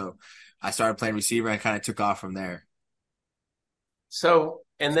age. So I started playing receiver and kind of took off from there. So,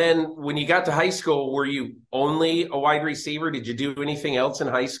 and then when you got to high school, were you only a wide receiver? Did you do anything else in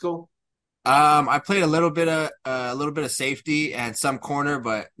high school? I played a little bit of safety and some corner,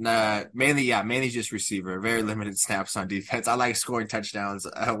 but mainly just receiver. Very limited snaps on defense. I like scoring touchdowns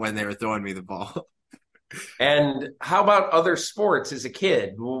when they were throwing me the ball. And how about other sports as a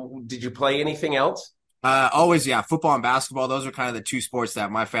kid? Did you play anything else? Always, yeah. Football and basketball. Those are kind of the 2 sports that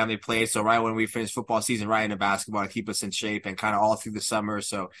my family played. So right when we finished football season, right into basketball to keep us in shape and kind of all through the summer.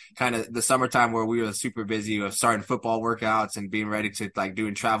 So kind of the summertime where we were super busy with starting football workouts and being ready to like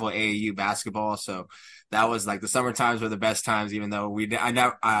doing travel AAU basketball. So that was like the summer times were the best times, even though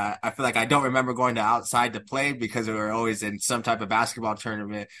I feel like I don't remember going to outside to play because we were always in some type of basketball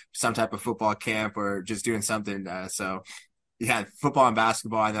tournament, some type of football camp, or just doing something. So yeah, football and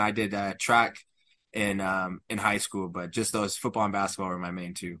basketball. And then I did track in high school, but just those football and basketball were my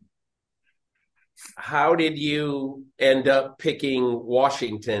main 2. How did you end up picking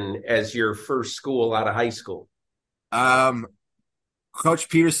Washington as your first school out of high school? Coach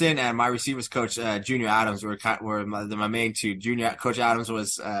Peterson and my receivers coach, Junior Adams, were my main 2. Coach Adams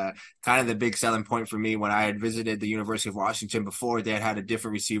was kind of the big selling point for me when I had visited the University of Washington before. They had a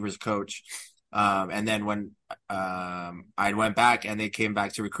different receivers coach. And then when I went back and they came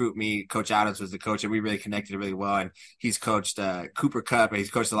back to recruit me, Coach Adams was the coach, and we really connected really well. And he's coached Cooper Kupp, and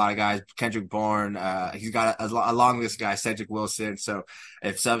he's coached a lot of guys, Kendrick Bourne. He's got a long list of guys, Cedric Wilson. So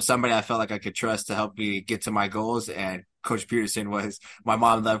if somebody I felt like I could trust to help me get to my goals, and Coach Peterson was – my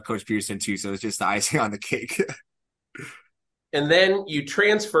mom loved Coach Peterson too, so it was just the icing on the cake. And then you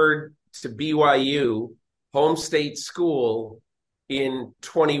transferred to BYU, home state school, in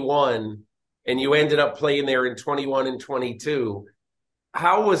 21, and you ended up playing there in 21 and 22.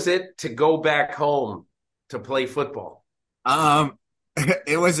 How was it to go back home to play football? Um,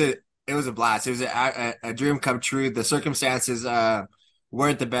 it was a blast. It was a dream come true. The circumstances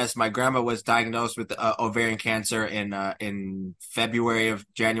weren't the best. My grandma was diagnosed with ovarian cancer in February of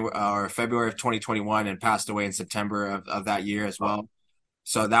 2021 and passed away in September of that year as well.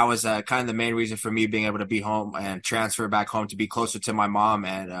 So that was kind of the main reason for me being able to be home and transfer back home to be closer to my mom.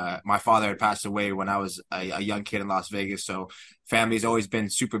 And my father had passed away when I was a young kid in Las Vegas. So family's always been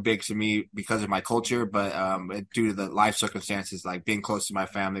super big to me because of my culture, but due to the life circumstances, like being close to my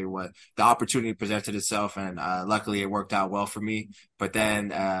family, what the opportunity presented itself, and luckily it worked out well for me. But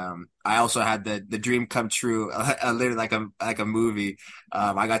then I also had the dream come true, literally like a movie.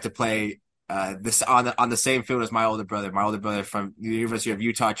 I got to play this on the same field as my older brother. My older brother from the University of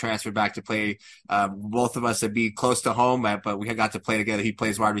Utah transferred back to play. Both of us to be close to home, but we got to play together. He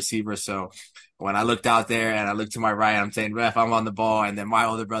plays wide receiver, so when I looked out there and I looked to my right, I'm saying, "Ref, I'm on the ball," and then my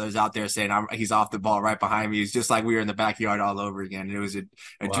older brother's out there saying, "He's off the ball right behind me." It's just like we were in the backyard all over again. It was a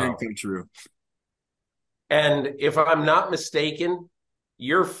dream come true. And if I'm not mistaken,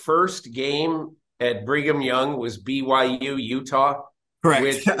 your first game at Brigham Young was BYU, Utah. Correct.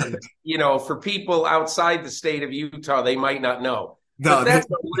 Which, for people outside the state of Utah, they might not know. No, but that's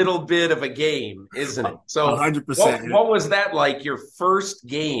a little bit of a game, isn't it? So 100%. What was that like, your first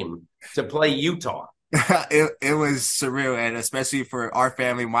game to play Utah? It was surreal, and especially for our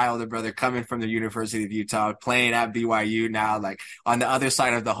family, my older brother coming from the University of Utah, playing at BYU now, like on the other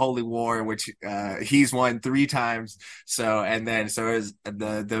side of the Holy War, which he's won 3 times. So it was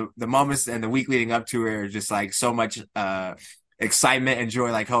the moments and the week leading up to it are just like so much excitement and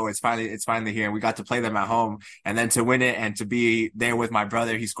joy, like, oh, it's finally here. And we got to play them at home, and then to win it and to be there with my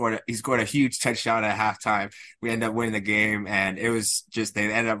brother. He scored a huge touchdown at halftime. We ended up winning the game, and it was just,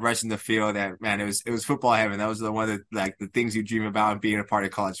 they ended up rushing the field, and man, it was football heaven. That was the one that, like, the things you dream about being a part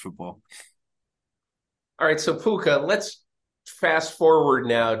of college football. All right, so Puka, let's fast forward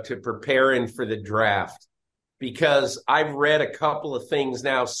now to preparing for the draft, because I've read a couple of things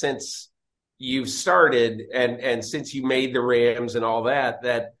now since you've started and since you made the Rams and all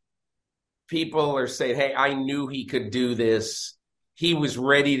that people are saying, hey, I knew he could do this. He was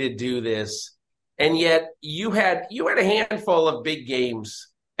ready to do this. And yet you had a handful of big games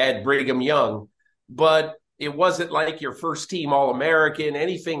at Brigham Young, but it wasn't like your first team All-American,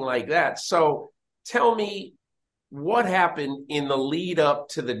 anything like that. So tell me what happened in the lead up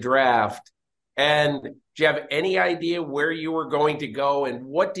to the draft, and do you have any idea where you were going to go, and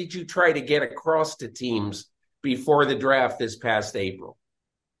what did you try to get across to teams before the draft this past April?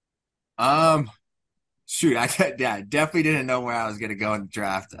 Shoot, I definitely didn't know where I was going to go in the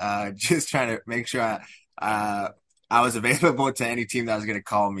draft. Just trying to make sure I was available to any team that was going to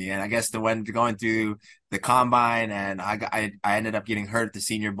call me. And I guess when going through the combine, and I ended up getting hurt at the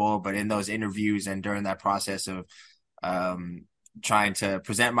Senior Bowl, but in those interviews and during that process of trying to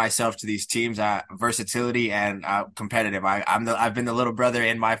present myself to these teams, versatility and competitive. I've been the little brother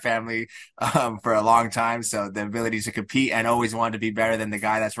in my family for a long time, so the ability to compete and always want to be better than the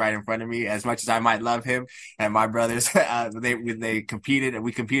guy that's right in front of me. As much as I might love him and my brothers, they competed, and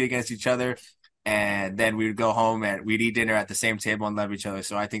we competed against each other. And then we would go home and we'd eat dinner at the same table and love each other.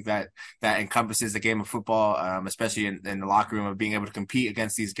 So I think that encompasses the game of football, especially in the locker room, of being able to compete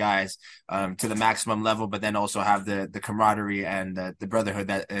against these guys to the maximum level, but then also have the camaraderie and the brotherhood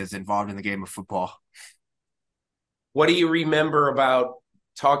that is involved in the game of football. What do you remember about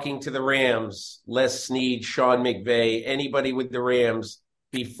talking to the Rams, Les Snead, Sean McVay, anybody with the Rams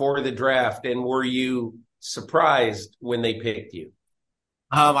before the draft? And were you surprised when they picked you?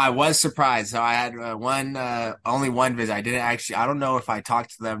 I was surprised. So I had only one visit. I don't know if I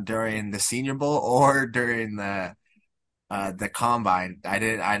talked to them during the Senior Bowl or during the combine. I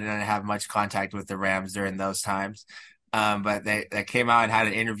didn't have much contact with the Rams during those times. But they came out and had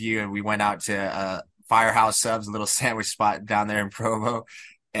an interview, and we went out to Firehouse Subs, a little sandwich spot down there in Provo.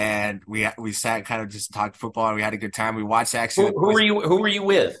 And we sat, kind of just talked football, and we had a good time. We watched actually. Who were you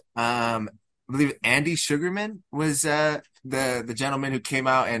with? I believe Andy Sugarman was the gentleman who came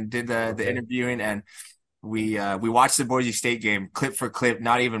out and did the interviewing, and we watched the Boise State game clip for clip,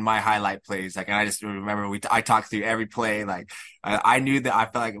 not even my highlight plays. Like, and I just remember I talked through every play. Like, I knew that I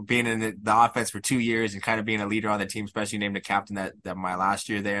felt like being in the offense for 2 years and kind of being a leader on the team, especially named a captain that my last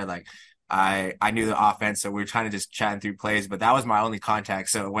year there. Like, I knew the offense, so we were trying to just chatting through plays, but that was my only contact.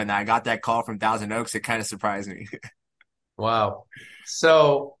 So when I got that call from Thousand Oaks, it kind of surprised me. Wow.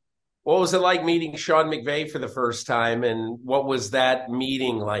 So what was it like meeting Sean McVay for the first time, and what was that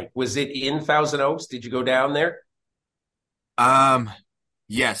meeting like? Was it in Thousand Oaks? Did you go down there?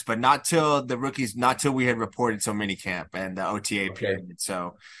 Yes, but not till the rookies, not till we had reported so mini camp and the OTA period.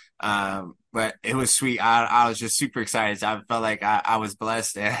 So, but it was sweet. I was just super excited. I felt like I was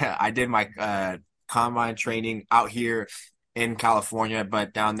blessed. I did my combine training out here in California,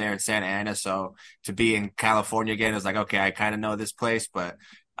 but down there in Santa Ana. So to be in California again, it was like, okay, I kind of know this place, but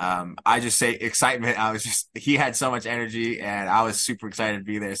I just say excitement. He had so much energy and I was super excited to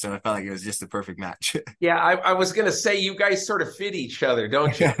be there. So it felt like it was just the perfect match. Yeah, I was going to say you guys sort of fit each other,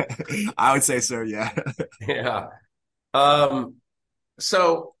 don't you? I would say so, yeah. Yeah.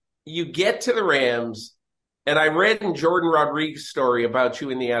 So you get to the Rams, and I read in Jordan Rodriguez's story about you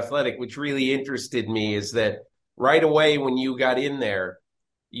in The Athletic, which really interested me, is that right away when you got in there,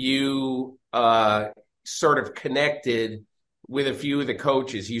 you sort of connected with a few of the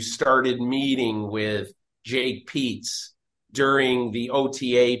coaches. You started meeting with Jake Peetz during the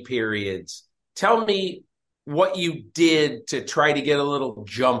OTA periods. Tell me what you did to try to get a little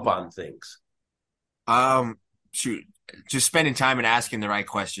jump on things. Shoot, just spending time and asking the right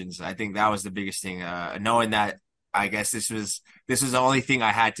questions. I think that was the biggest thing. Knowing that I guess this was the only thing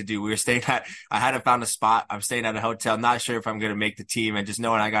I had to do. I hadn't found a spot. I'm staying at a hotel, not sure if I'm going to make the team, and just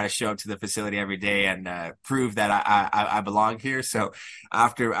knowing I got to show up to the facility every day and prove that I belong here. So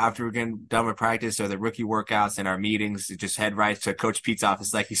after we're getting done with practice or the rookie workouts and our meetings, just head right to Coach Pete's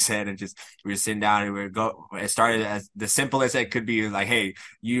office, like you said, and we were sitting down and we would go. It started as the simple as it could be, like, hey,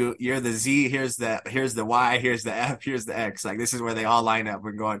 you're the Z, here's the Y, here's the F, here's the X. Like, this is where they all line up.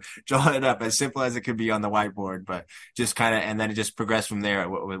 We're drawing it up as simple as it could be on the whiteboard, but just kind of, and then it just progressed from there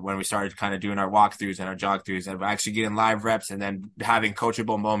when we started kind of doing our walkthroughs and our jog throughs and actually getting live reps and then having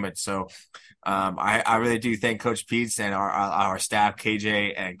coachable moments. So I really do thank Coach Peetz and our staff,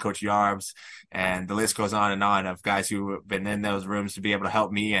 KJ and Coach Yarbs, and the list goes on and on of guys who have been in those rooms to be able to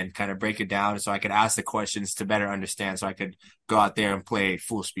help me and kind of break it down so I could ask the questions to better understand, so I could go out there and play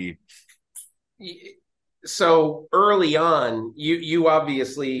full speed. So early on, you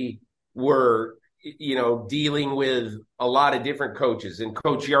obviously were, dealing with a lot of different coaches. And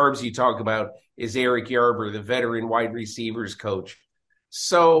Coach Yarbs, you talk about, is Eric Yarber, the veteran wide receivers coach.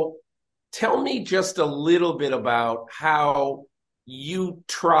 So tell me just a little bit about how you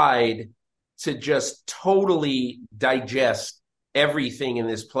tried to just totally digest everything in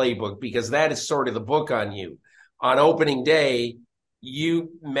this playbook, because that is sort of the book on you. On opening day,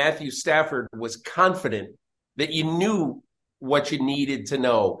 Matthew Stafford, was confident that you knew what you needed to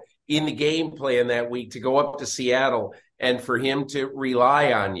know in the game plan that week to go up to Seattle and for him to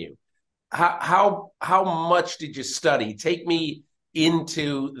rely on you. How much did you study? Take me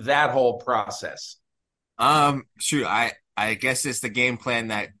into that whole process. Sure. I guess it's the game plan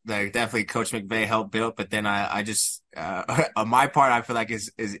that definitely Coach McVay helped build, but then I just on my part, I feel like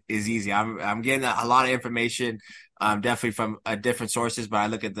is easy. I'm getting a lot of information, definitely from different sources, but I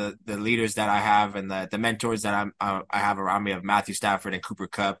look at the leaders that I have and the mentors that I have around me of Matthew Stafford and Cooper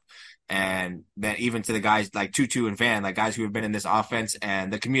Kupp. And then even to the guys like Tutu and Van, like guys who have been in this offense,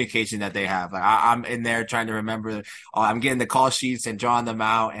 and the communication that they have. Like I'm in there trying to remember. I'm getting the call sheets and drawing them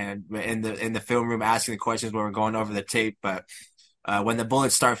out, and in the film room asking the questions when we're going over the tape. But when the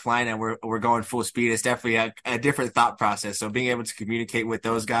bullets start flying and we're going full speed, it's definitely a different thought process. So being able to communicate with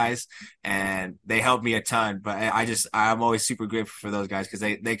those guys, and they help me a ton. But I'm always super grateful for those guys, because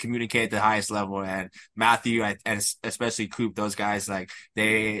they communicate at the highest level. And Matthew and especially Coop, those guys, like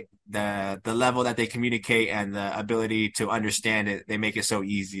the level that they communicate and the ability to understand it, they make it so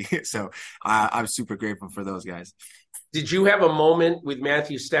easy. So I'm super grateful for those guys. Did you have a moment with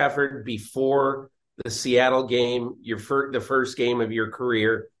Matthew Stafford before the Seattle game, the first game of your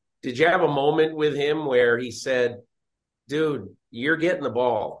career? Did you have a moment with him where he said, dude, you're getting the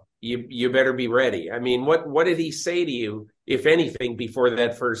ball, you better be ready? I mean, what did he say to you, if anything, before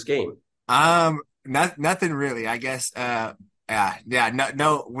that first game? Nothing really, I guess. There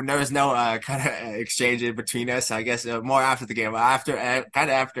was no kind of exchange in between us. I guess more after the game, after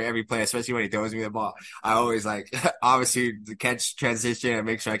every play, especially when he throws me the ball, I always obviously catch transition and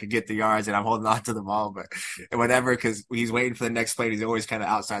make sure I can get the yards, and I'm holding on to the ball. But whenever, because he's waiting for the next play, he's always kind of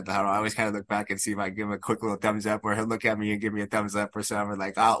outside the huddle. I always kind of look back and see if I can give him a quick little thumbs up, or he'll look at me and give me a thumbs up or something.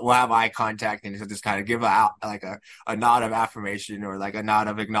 Like we'll have eye contact, and he'll just kind of give a nod of affirmation or like a nod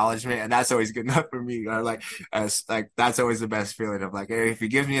of acknowledgement, and that's always good enough for me. Or that's always the best feeling of hey, if he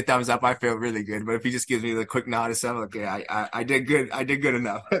gives me a thumbs up, I feel really good. But if he just gives me the quick nod or something, okay, I did good. I did good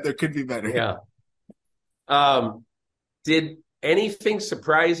enough. There could be better. Yeah. Did anything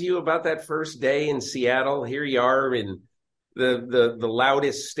surprise you about that first day in Seattle? Here you are in the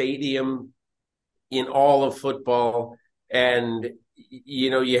loudest stadium in all of football, and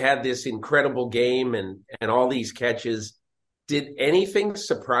you had this incredible game and all these catches. Did anything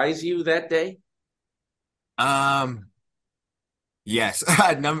surprise you that day? Yes,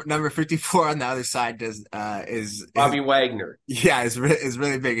 number 54 on the other side is Bobby Wagner. Yeah, is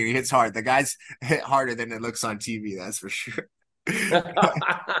really big and he hits hard. The guys hit harder than it looks on TV, that's for sure.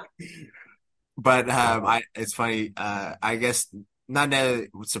 But it's funny. I guess none that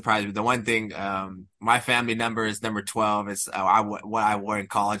would surprise me. The one thing, my family number is number 12. It's what I wore in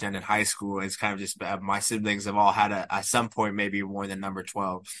college and in high school. It's kind of just my siblings have all had at some point maybe more than number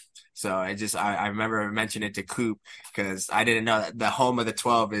 12. So I remember mentioning it to Coop because I didn't know that the home of the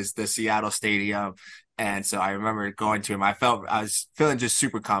 12 is the Seattle Stadium. And so I remember going to him. I was feeling just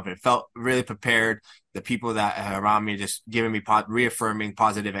super confident, felt really prepared. The people that around me just giving me reaffirming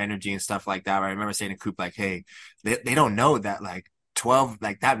positive energy and stuff like that. I remember saying to Coop, like, hey, they don't know that like 12,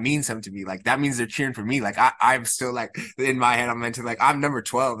 like that means something to me. Like that means they're cheering for me. Like I'm still like in my head, I'm mentally like, I'm number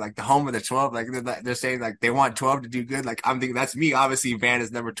 12, like the home of the 12. Like they're saying like they want 12 to do good. Like I'm thinking that's me. Obviously Van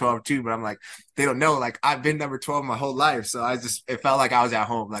is number 12 too, but I'm like, they don't know. Like I've been number 12 my whole life. So it felt like I was at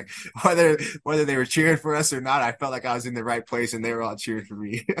home. Like whether they were cheering for us or not, I felt like I was in the right place and they were all cheering for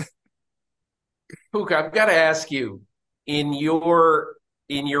me. Puka, I've got to ask you, in your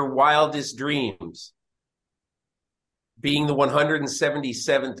wildest dreams, being the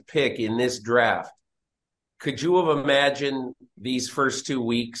 177th pick in this draft, could you have imagined these first 2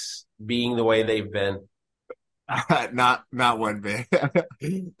 weeks being the way they've been? Not one bit.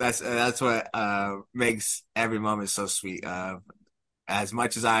 That's what makes every moment so sweet. As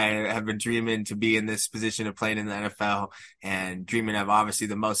much as I have been dreaming to be in this position of playing in the NFL and dreaming of obviously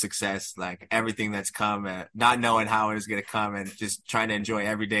the most success, like everything that's come, not knowing how it is going to come and just trying to enjoy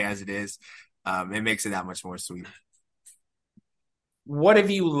every day as it is, it makes it that much more sweet. What have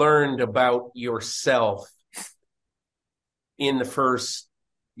you learned about yourself in the first,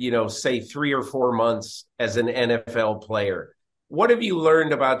 say 3 or 4 months as an NFL player? What have you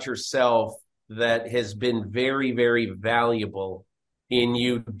learned about yourself that has been very, very valuable in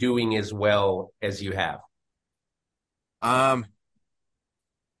you doing as well as you have? I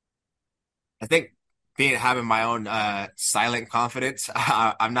think having my own silent confidence.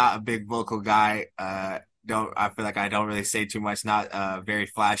 I'm not a big vocal guy. I feel like I don't really say too much, not very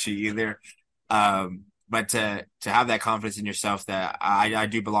flashy either. But to have that confidence in yourself that I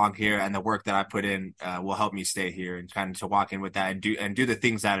do belong here and the work that I put in will help me stay here, and kind of to walk in with that and do the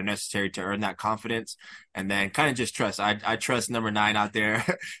things that are necessary to earn that confidence, and then kind of just trust. I trust number 9 out there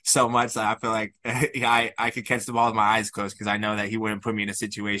so much that I feel like I could catch the ball with my eyes closed because I know that he wouldn't put me in a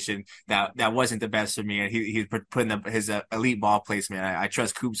situation that wasn't the best for me, and he's putting his elite ball placement. I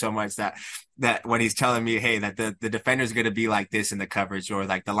trust Coop so much that when he's telling me, hey, that the defender's going to be like this in the coverage, or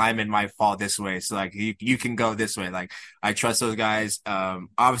like the lineman might fall this way, so like you can go this way. Like I trust those guys,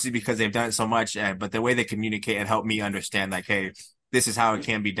 obviously because they've done it so much, but the way they communicate and help me understand, like, hey, this is how it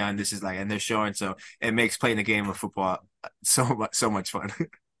can be done. This is like, and they're showing, so it makes playing the game of football so much fun.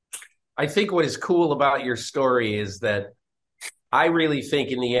 I think what is cool about your story is that I really think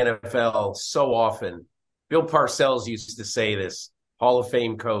in the NFL so often, Bill Parcells used to say this, Hall of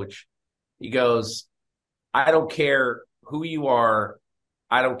Fame coach. He goes, I don't care who you are.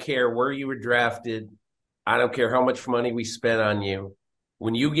 I don't care where you were drafted. I don't care how much money we spent on you.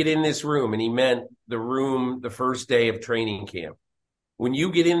 When you get in this room, and he meant the room the first day of training camp, when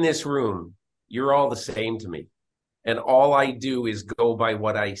you get in this room, you're all the same to me. And all I do is go by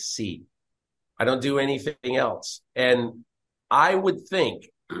what I see. I don't do anything else. And I would think,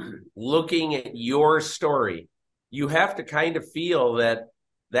 looking at your story, you have to kind of feel that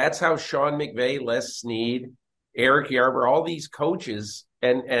that's how Sean McVay, Les Snead, Eric Yarber, all these coaches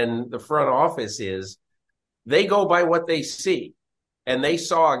and the front office is, they go by what they see. And they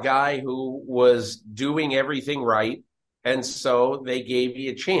saw a guy who was doing everything right, and so they gave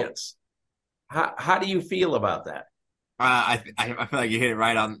you a chance. How do you feel about that? I feel like you hit it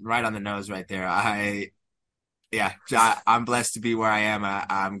right on the nose right there. I'm blessed to be where I am.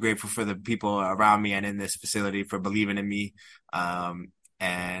 I'm grateful for the people around me and in this facility for believing in me.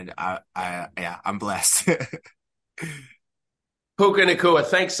 And I'm blessed. Puka Nacua,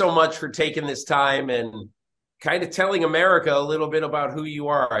 thanks so much for taking this time and kind of telling America a little bit about who you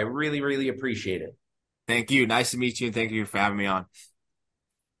are. I really, really appreciate it. Thank you. Nice to meet you, and thank you for having me on.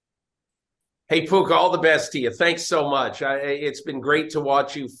 Hey, Puka, all the best to you. Thanks so much. It's been great to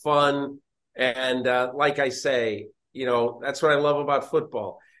watch you, fun. And like I say, that's what I love about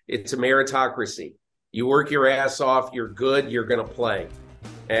football. It's a meritocracy. You work your ass off, you're good, you're going to play.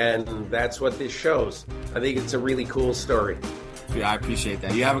 And that's what this shows. I think it's a really cool story. Yeah, I appreciate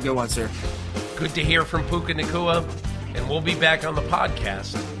that. You have a good one, sir. Good to hear from Puka Nacua, and we'll be back on the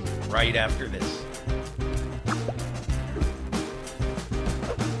podcast right after this.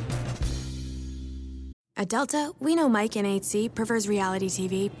 At Delta, we know Mike in 8C prefers reality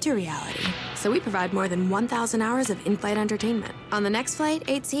TV to reality. So we provide more than 1,000 hours of in-flight entertainment. On the next flight,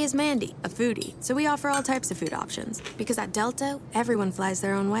 8C is Mandy, a foodie. So we offer all types of food options. Because at Delta, everyone flies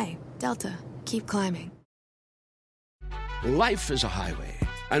their own way. Delta, keep climbing. Life is a highway,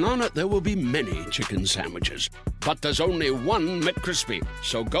 and on it there will be many chicken sandwiches. But there's only one McCrispy.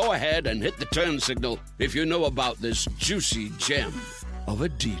 So go ahead and hit the turn signal if you know about this juicy gem of a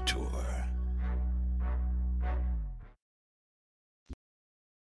detour.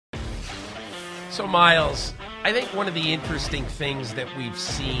 So, Miles, I think one of the interesting things that we've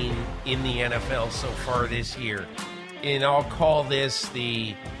seen in the NFL so far this year, and I'll call this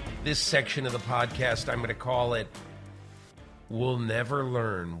section of the podcast, I'm going to call it We'll Never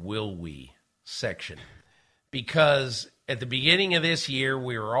Learn, Will We? Section. Because at the beginning of this year,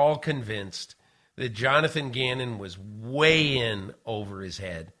 we were all convinced that Jonathan Gannon was way over his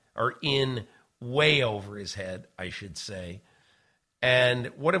head, I should say. And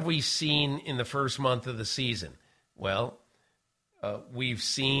what have we seen in the first month of the season? Well, we've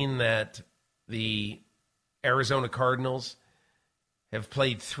seen that the Arizona Cardinals have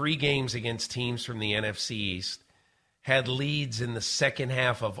played 3 games against teams from the NFC East, had leads in the second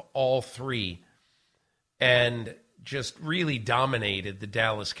half of all 3, and just really dominated the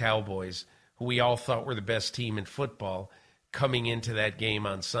Dallas Cowboys, who we all thought were the best team in football, coming into that game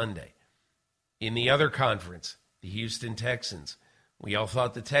on Sunday. In the other conference, the Houston Texans, we all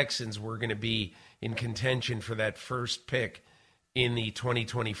thought the Texans were going to be in contention for that first pick in the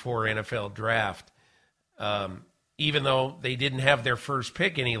 2024 NFL Draft. Even though they didn't have their first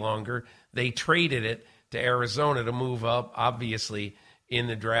pick any longer, they traded it to Arizona to move up, obviously, in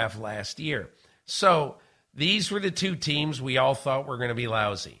the draft last year. So these were the 2 teams we all thought were going to be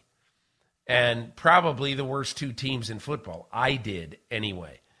lousy, and probably the worst 2 teams in football. I did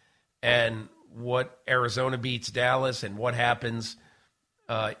anyway. And what Arizona beats Dallas and what happens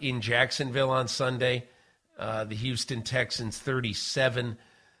in Jacksonville on Sunday, the Houston Texans 37,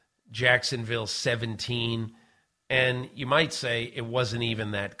 Jacksonville 17, and you might say it wasn't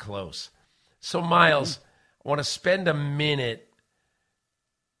even that close. So, Miles, I want to spend a minute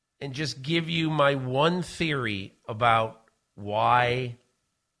and just give you my one theory about why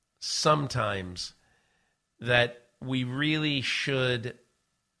sometimes that we really should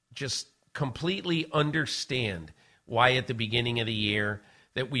just completely understand why at the beginning of the year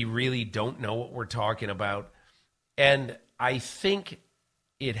that we really don't know what we're talking about. And I think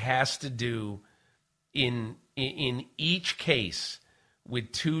it has to do in each case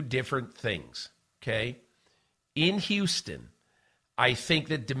with 2 different things, okay? In Houston, I think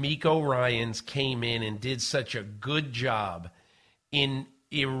that DeMeco Ryans came in and did such a good job in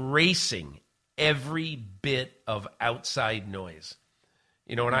erasing every bit of outside noise.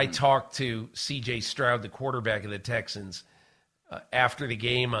 You know, when I talked to C.J. Stroud, the quarterback of the Texans, after the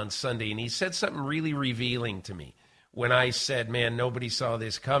game on Sunday, and he said something really revealing to me when I said, man, nobody saw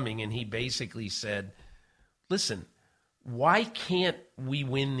this coming, and he basically said, listen, why can't we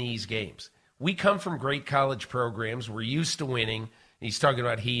win these games? We come from great college programs. We're used to winning. He's talking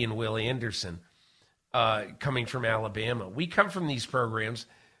about he and Will Anderson coming from Alabama. We come from these programs.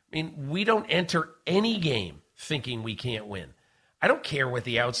 I mean, we don't enter any game thinking we can't win. I don't care what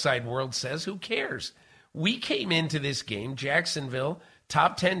the outside world says. Who cares? We came into this game, Jacksonville,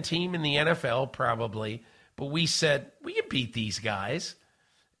 top 10 team in the NFL probably, but we said, we can beat these guys.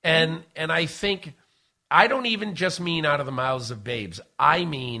 And I think, I don't even just mean out of the mouths of babes. I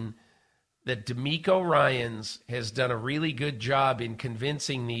mean that DeMeco Ryans has done a really good job in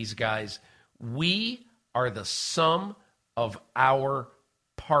convincing these guys we are the sum of our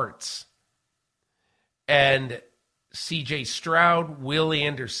parts. And C.J. Stroud, Will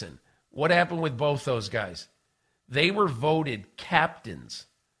Anderson, what happened with both those guys? They were voted captains,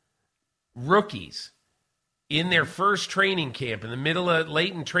 rookies, in their first training camp. In the middle of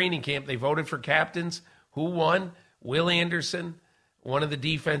late in training camp, they voted for captains. Who won? Will Anderson, one of the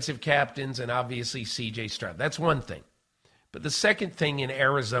defensive captains, and obviously C.J. Stroud. That's one thing. But the second thing in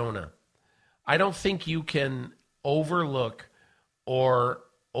Arizona, I don't think you can overlook or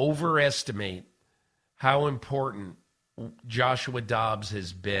overestimate how important Joshua Dobbs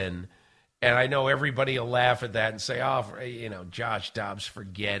has been. And I know everybody will laugh at that and say, oh, you know, Josh Dobbs,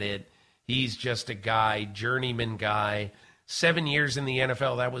 forget it. He's just a guy, journeyman guy. 7 years in the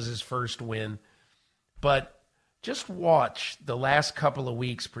NFL, that was his first win. But just watch the last couple of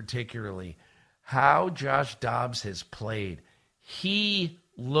weeks particularly how Josh Dobbs has played. He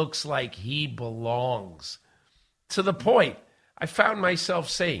looks like he belongs. To the point, I found myself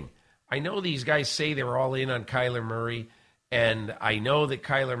saying, I know these guys say they're all in on Kyler Murray, and I know that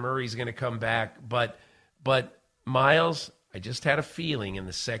Kyler Murray's going to come back, but But, Miles, I just had a feeling in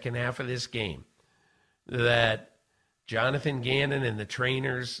the second half of this game that Jonathan Gannon and the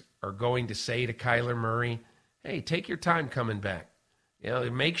trainers are going to say to Kyler Murray, hey, take your time coming back.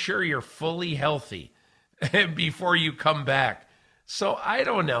 Make sure you're fully healthy before you come back. So I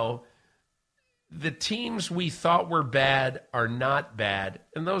don't know. The teams we thought were bad are not bad,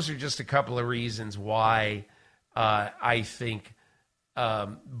 and those are just a couple of reasons why I think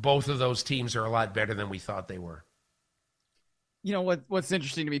both of those teams are a lot better than we thought they were. You know what's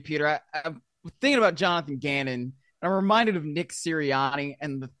interesting to me, Peter? I'm thinking about Jonathan Gannon. I'm reminded of Nick Sirianni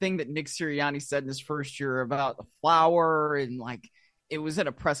and the thing that Nick Sirianni said in his first year about the flower, and like it was at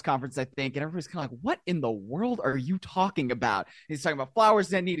a press conference, I think, and everybody's kind of like, what in the world are you talking about? He's talking about flowers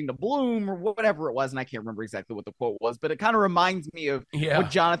then needing to bloom or whatever it was, and I can't remember exactly what the quote was, but it kind of reminds me of what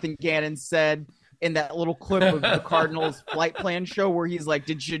Jonathan Gannon said in that little clip of the Cardinals flight plan show where he's like,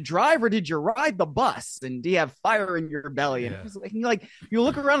 did you drive or did you ride the bus? And do you have fire in your belly? And he's like, you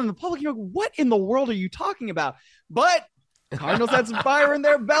look around in the public, you're like, what in the world are you talking about? But Cardinals had some fire in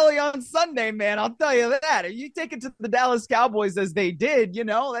their belly on Sunday, man. I'll tell you that. You take it to the Dallas Cowboys as they did,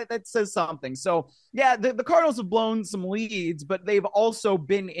 that says something. So, yeah, the Cardinals have blown some leads, but they've also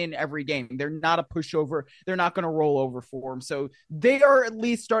been in every game. They're not a pushover. They're not going to roll over for them. So they are at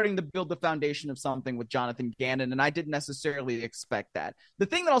least starting to build the foundation of something with Jonathan Gannon, and I didn't necessarily expect that. The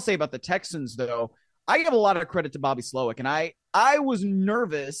thing that I'll say about the Texans, though, I give a lot of credit to Bobby Slowick, and I was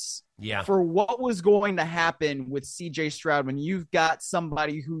nervous for what was going to happen with CJ Stroud when you've got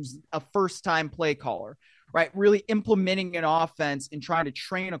somebody who's a first-time play caller, right? Really implementing an offense and trying to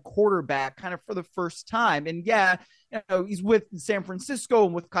train a quarterback kind of for the first time. And he's with San Francisco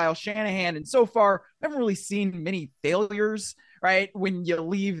and with Kyle Shanahan, and so far I haven't really seen many failures, right? When you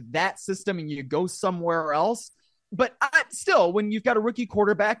leave that system and you go somewhere else. But still, when you've got a rookie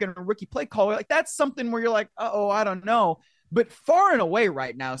quarterback and a rookie play caller, like that's something where you're like, I don't know. But far and away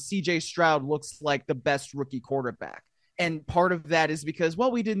right now, CJ Stroud looks like the best rookie quarterback. And part of that is because,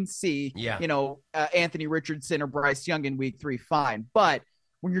 we didn't see, Anthony Richardson or Bryce Young in week 3, fine. But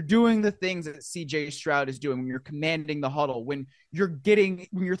when you're doing the things that CJ Stroud is doing, when you're commanding the huddle, when you're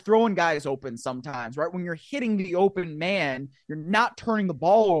throwing guys open sometimes, right? When you're hitting the open man, you're not turning the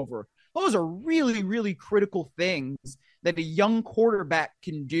ball over. Those are really, really critical things that a young quarterback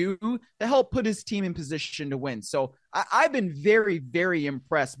can do to help put his team in position to win. So I've been very, very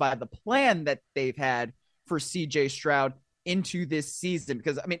impressed by the plan that they've had for CJ Stroud into this season.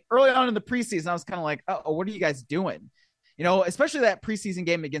 Because, early on in the preseason, I was kind of like, what are you guys doing? Especially that preseason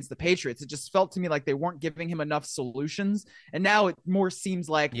game against the Patriots, it just felt to me like they weren't giving him enough solutions. And now it more seems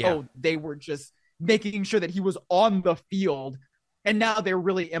like, they were just making sure that he was on the field. And now they're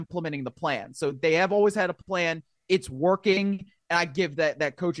really implementing the plan. So they have always had a plan. It's working. And I give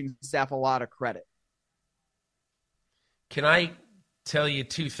that coaching staff a lot of credit. Can I tell you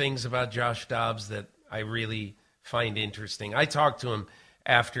two things about Josh Dobbs that I really find interesting? I talked to him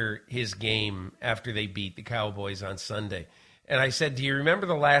after his game, after they beat the Cowboys on Sunday. And I said, do you remember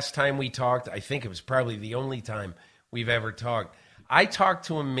the last time we talked? I think it was probably the only time we've ever talked. I talked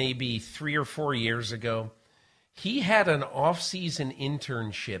to him maybe 3 or 4 years ago. He had an off-season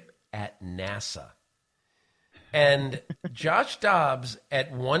internship at NASA. And Josh Dobbs,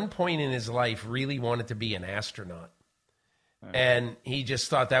 at one point in his life, really wanted to be an astronaut. And he just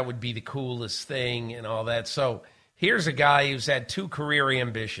thought that would be the coolest thing and all that. So here's a guy who's had 2 career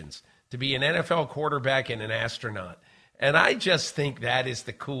ambitions, to be an NFL quarterback and an astronaut. And I just think that is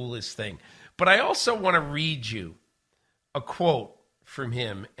the coolest thing. But I also want to read you a quote from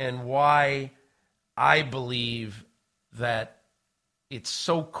him and why I believe that it's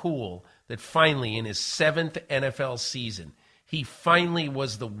so cool that finally in his 7th NFL season, he finally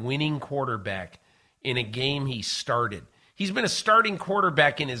was the winning quarterback in a game he started. He's been a starting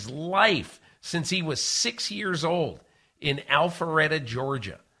quarterback in his life since he was 6 years old in Alpharetta,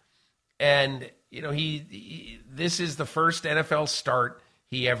 Georgia. And, this is the first NFL start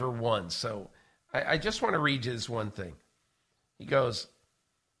he ever won. So I just want to read you this one thing. He goes,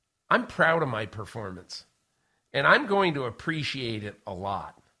 I'm proud of my performance, and I'm going to appreciate it a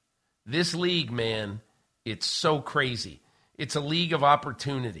lot. This league, man, it's so crazy. It's a league of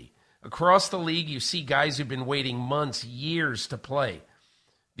opportunity. Across the league, you see guys who've been waiting months, years to play.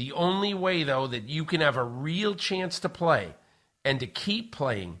 The only way, though, that you can have a real chance to play and to keep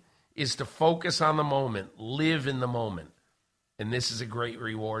playing is to focus on the moment, live in the moment. And this is a great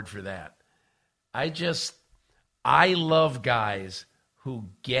reward for that. I love guys who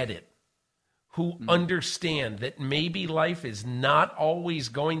get it, who understand that maybe life is not always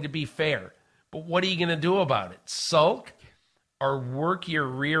going to be fair. But what are you going to do about it? Sulk or work your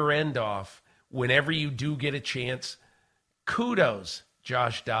rear end off whenever you do get a chance, kudos,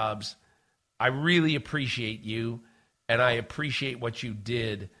 Josh Dobbs. I really appreciate you, and I appreciate what you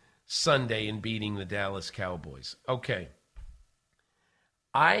did Sunday in beating the Dallas Cowboys. Okay.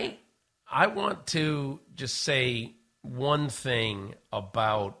 I want to just say one thing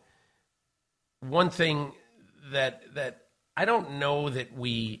that I don't know that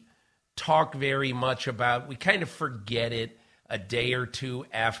we talk very much about. We kind of forget it a day or two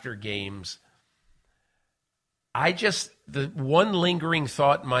after games. The one lingering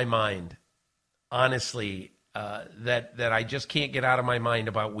thought in my mind, honestly, that I just can't get out of my mind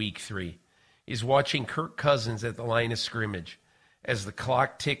about week 3 is watching Kirk Cousins at the line of scrimmage as the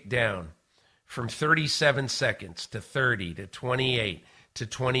clock ticked down from 37 seconds to 30 to 28 to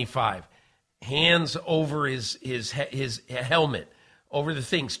 25. Hands over his helmet, over the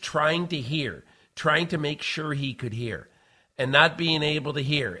things, trying to make sure he could hear, and not being able to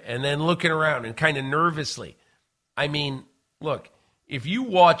hear, and then looking around and kind of nervously. I mean, look, if you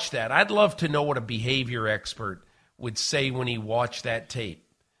watch that, I'd love to know what a behavior expert would say when he watched that tape,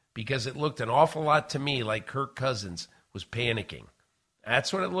 because it looked an awful lot to me like Kirk Cousins was panicking.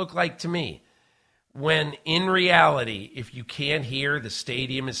 That's what it looked like to me. When in reality, if you can't hear, the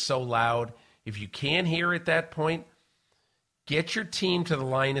stadium is so loud. If you can't hear at that point, get your team to the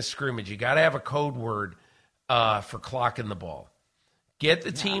line of scrimmage. You got to have a code word for clocking the ball. Get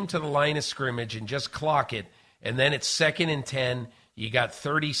the team to the line of scrimmage and just clock it, and then it's 2nd and 10. You got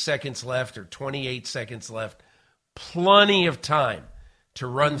 30 seconds left or 28 seconds left. Plenty of time to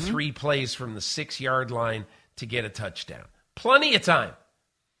run 3 plays from the 6-yard line to get a touchdown. Plenty of time.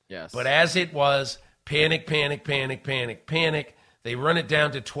 Yes. But as it was, panic. They run it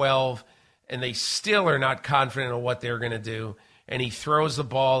down to 12, and they still are not confident of what they're going to do. And he throws the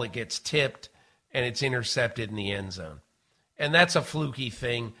ball, it gets tipped, and it's intercepted in the end zone. And that's a fluky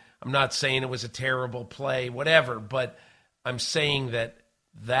thing. I'm not saying it was a terrible play, whatever, but I'm saying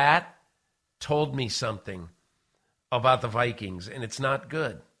that told me something about the Vikings, and it's not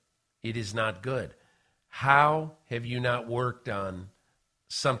good. It is not good. How have you not worked on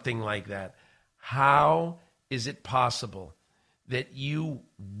something like that? How is it possible that you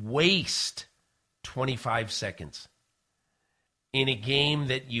waste 25 seconds in a game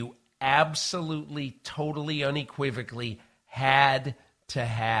that you absolutely, totally, unequivocally had to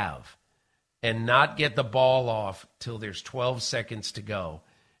have and not get the ball off till there's 12 seconds to go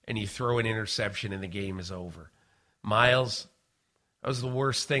and you throw an interception and the game is over? Miles, that was the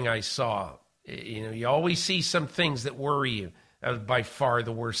worst thing I saw. You know, you always see some things that worry you. That was by far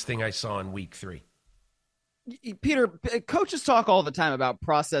the worst thing I saw in week 3. Peter, coaches talk all the time about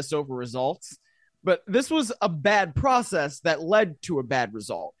process over results, but this was a bad process that led to a bad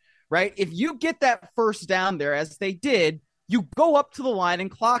result, right? If you get that first down there, as they did, you go up to the line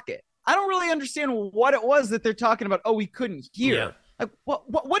and clock it. I don't really understand what it was that they're talking about. Oh, we couldn't hear. Yeah. Like,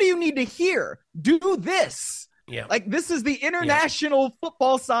 what do you need to hear? Do this. Yeah. Like, this is the international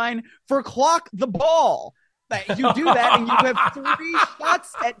football sign for clock the ball. That you do that and you have 3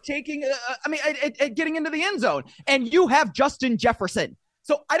 shots at taking, at getting into the end zone, and you have Justin Jefferson.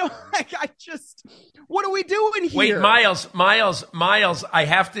 So I just, what are we doing here? Wait, Miles, I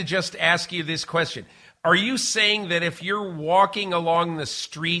have to just ask you this question. Are you saying that if you're walking along the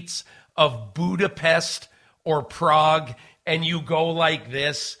streets of Budapest or Prague and you go like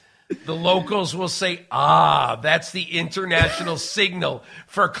this, the locals will say, that's the international signal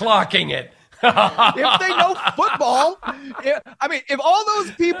for clocking it? If they know football, if all those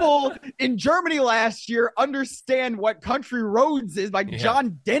people in Germany last year understand what Country Roads is by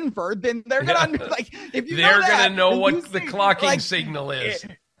John Denver, then they're gonna they're gonna know what the clocking signal is.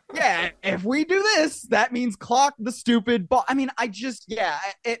 Yeah, if we do this, that means clock the stupid ball. I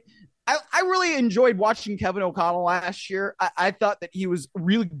really enjoyed watching Kevin O'Connell last year. I thought that he was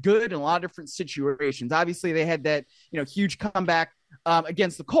really good in a lot of different situations. Obviously, they had that huge comeback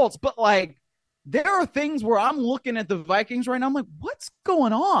against the Colts, but there are things where I'm looking at the Vikings right now. I'm like, what's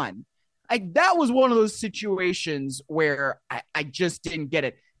going on? That was one of those situations where I just didn't get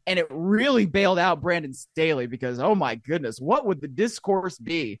it. And it really bailed out Brandon Staley because, oh my goodness, what would the discourse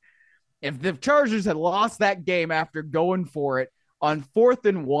be if the Chargers had lost that game after going for it on 4th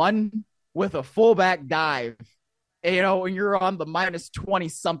and 1 with a fullback dive, and you're on the minus 20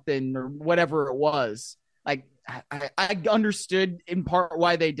 something or whatever it was. I understood in part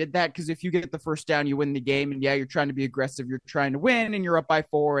why they did that, because if you get the first down, you win the game, and you're trying to be aggressive, you're trying to win, and you're up by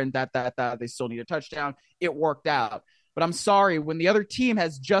 4, and they still need a touchdown. It worked out. But I'm sorry, when the other team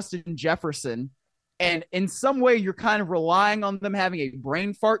has Justin Jefferson, and in some way you're kind of relying on them having a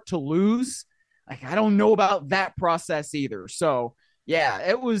brain fart to lose, I don't know about that process either. So yeah,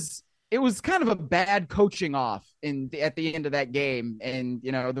 it was it was kind of a bad coaching off at the end of that game. And,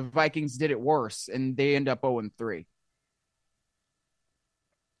 the Vikings did it worse, and they end up 0-3.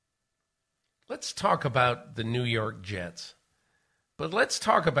 Let's talk about the New York Jets. But let's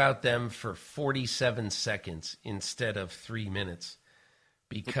talk about them for 47 seconds instead of 3 minutes,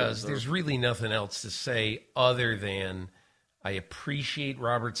 because there's really nothing else to say other than I appreciate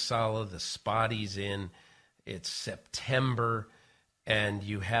Robert Saleh, the spot he's in. It's September, and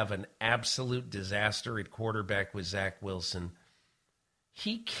you have an absolute disaster at quarterback with Zach Wilson.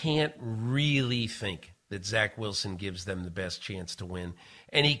 He can't really think that Zach Wilson gives them the best chance to win,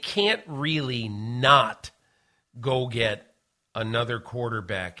 and he can't really not go get another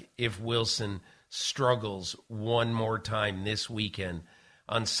quarterback if Wilson struggles one more time this weekend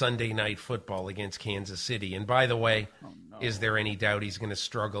on Sunday Night Football against Kansas City. And by the way, is there any doubt he's going to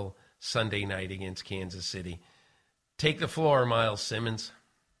struggle Sunday night against Kansas City? Take the floor, Miles Simmons.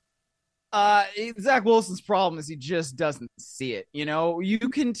 Zach Wilson's problem is he just doesn't see it. You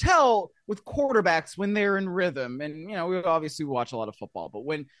can tell with quarterbacks when they're in rhythm, and we obviously watch a lot of football, but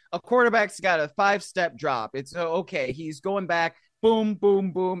when a quarterback's got a 5-step drop, it's okay, he's going back, boom,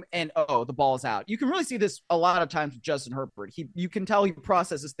 boom, boom, and the ball's out. You can really see this a lot of times with Justin Herbert. You can tell he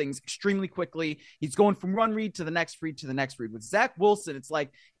processes things extremely quickly. He's going from one read to the next read to the next read. With Zach Wilson, it's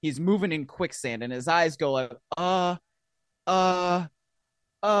like he's moving in quicksand, and his eyes go like,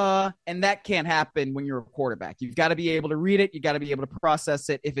 and that can't happen when you're a quarterback. You've got to be able to read it. You got to be able to process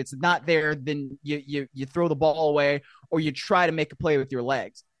it. If it's not there, then you throw the ball away, or you try to make a play with your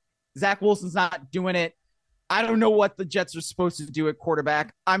legs. Zach Wilson's not doing it. I don't know what the Jets are supposed to do at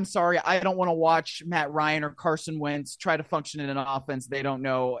quarterback. I'm sorry. I don't want to watch Matt Ryan or Carson Wentz try to function in an offense they don't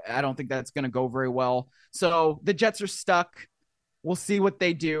know. I don't think that's going to go very well. So the Jets are stuck. We'll see what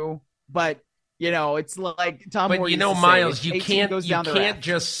they do. But it's like Tom Moore used to say, Miles, you can't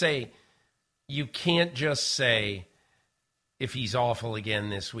just say if he's awful again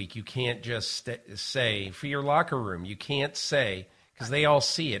this week. You can't just say for your locker room. You can't say, because they all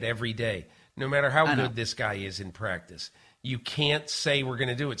see it every day, no matter how good this guy is in practice. You can't say we're going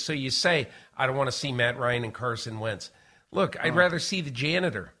to do it. So you say, I don't want to see Matt Ryan and Carson Wentz. Look, I'd rather see the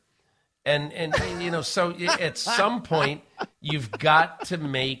janitor. And so at some point, you've got to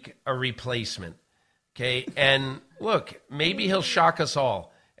make a replacement, okay? And look, maybe he'll shock us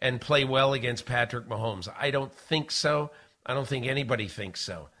all and play well against Patrick Mahomes. I don't think so. I don't think anybody thinks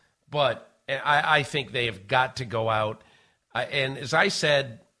so. But I think they have got to go out. And as I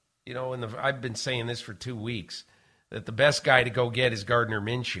said, I've been saying this for 2 weeks, that the best guy to go get is Gardner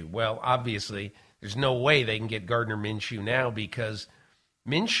Minshew. Well, obviously, there's no way they can get Gardner Minshew now, because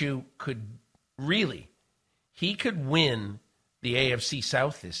Minshew could win the AFC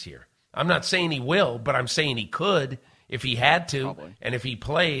South this year. I'm not saying he will, but I'm saying he could if he had to. Probably. And if he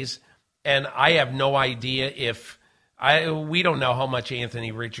plays. And I have no idea we don't know how much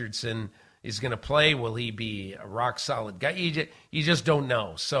Anthony Richardson is going to play. Will he be a rock-solid guy? You just don't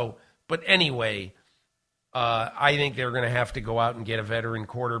know. So, but anyway, I think they're going to have to go out and get a veteran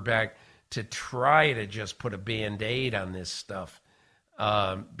quarterback to try to just put a Band-Aid on this stuff.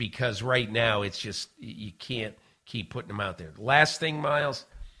 Because right now it's just, you can't keep putting them out there. Last thing, Miles.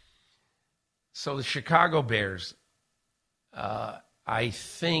 So the Chicago Bears, I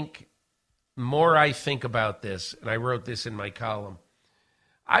think about this, and I wrote this in my column,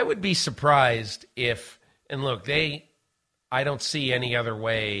 I would be surprised if, and look, I don't see any other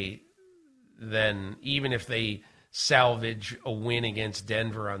way than, even if they salvage a win against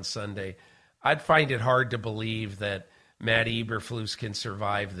Denver on Sunday, I'd find it hard to believe that Matt Eberflus can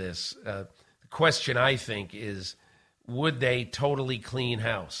survive this. The question, I think, is would they totally clean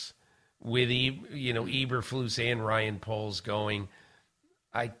house with Eberflus and Ryan Poles going?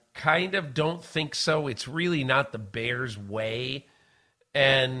 I kind of don't think so. It's really not the Bears' way.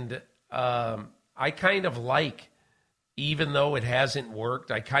 And I kind of like, even though it hasn't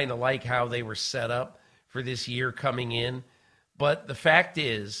worked, I kind of like how they were set up for this year coming in. But the fact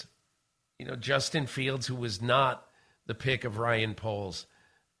is, Justin Fields, who was not the pick of Ryan Poles,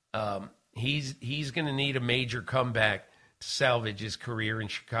 he's going to need a major comeback to salvage his career in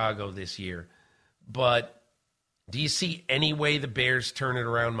Chicago this year. But do you see any way the Bears turn it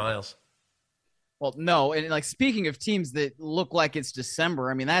around, Miles? Well, no. And speaking of teams that look like it's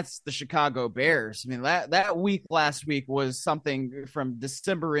December, that's the Chicago Bears. That week last week was something from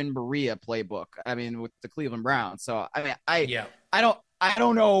December in Berea playbook. With the Cleveland Browns. So I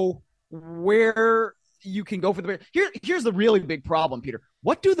don't know where you can go for the Bears. Here's the really big problem, Peter.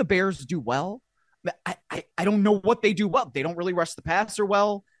 What do the Bears do well? I don't know what they do well. They don't really rush the passer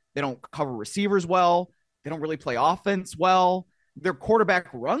well. They don't cover receivers well. They don't really play offense well. their quarterback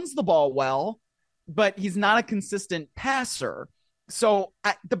runs the ball well, but he's not a consistent passer. So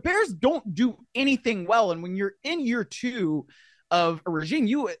the Bears don't do anything well. And when you're in year 2 of a regime,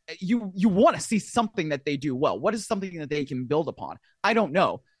 you want to see something that they do well. What is something that they can build upon? I don't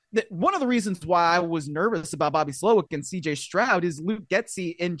know. One of the reasons why I was nervous about Bobby Slowick and CJ Stroud is Luke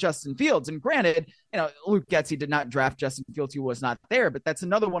Getsy and Justin Fields. And granted, Luke Getsy did not draft Justin Fields, who was not there, but that's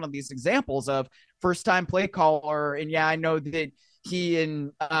another one of these examples of first-time play caller. And yeah, I know that he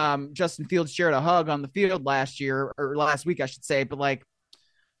and Justin Fields shared a hug on the field last week, I should say. But like,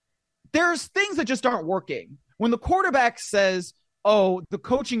 there's things that just aren't working. When the quarterback says, "Oh, the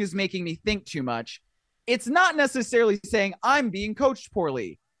coaching is making me think too much," it's not necessarily saying I'm being coached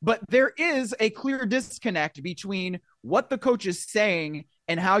poorly. But there is a clear disconnect between what the coach is saying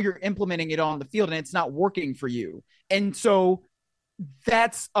and how you're implementing it on the field, and it's not working for you. And so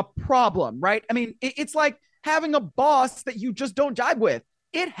that's a problem, right? I mean, it's like having a boss that you just don't jive with.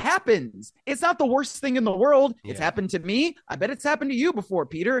 It happens. It's not the worst thing in the world. Yeah. It's happened to me. I bet it's happened to you before,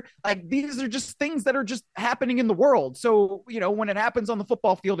 Peter. Like, these are just things that are just happening in the world. So, when it happens on the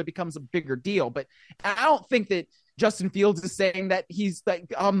football field, it becomes a bigger deal. But I don't think that Justin Fields is saying that he's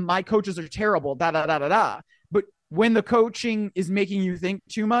like, my coaches are terrible, But when the coaching is making you think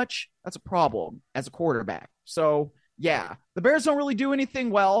too much, that's a problem as a quarterback. So, yeah, the Bears don't really do anything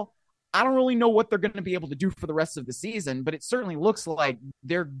well. I don't really know what they're going to be able to do for the rest of the season, but it certainly looks like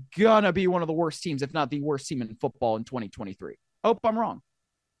they're going to be one of the worst teams, if not the worst team in football in 2023. Hope I'm wrong.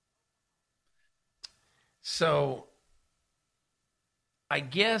 So, I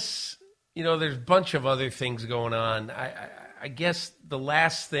guess, there's a bunch of other things going on. I guess the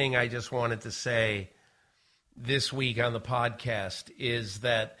last thing I just wanted to say this week on the podcast is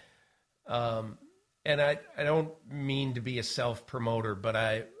that, and I don't mean to be a self-promoter, but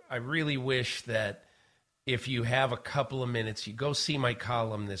I really wish that if you have a couple of minutes, you go see my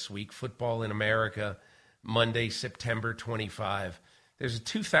column this week, Football in America, Monday, September 25. There's a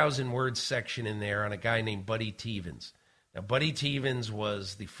 2,000-word section in there on a guy named Buddy Teevens. Now, Buddy Teevens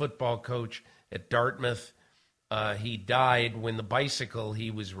was the football coach at Dartmouth. He died when the bicycle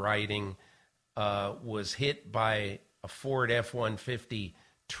he was riding was hit by a Ford F-150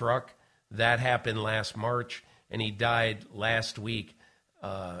 truck. That happened last March, and he died last week,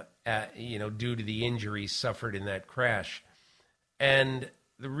 due to the injuries suffered in that crash. And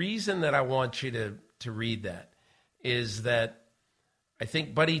the reason that I want you to read that is that I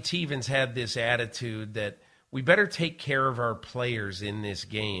think Buddy Teevens had this attitude that we better take care of our players in this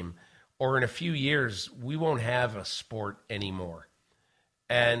game, or in a few years, we won't have a sport anymore.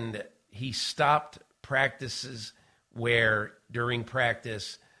 And he stopped practices where during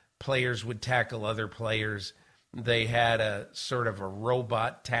practice, players would tackle other players. They had a sort of a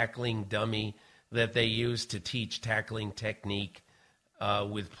robot tackling dummy that they used to teach tackling technique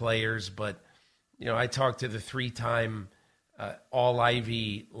with players. But, I talked to the 3-time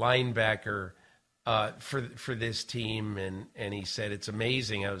All-Ivy linebacker for this team, and he said it's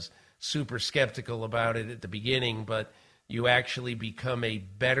amazing. I was super skeptical about it at the beginning, but you actually become a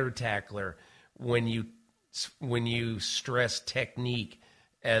better tackler when you stress technique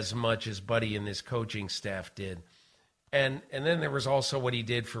as much as Buddy and this coaching staff did. And then there was also what he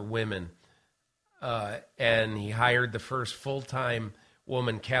did for women, and he hired the first full-time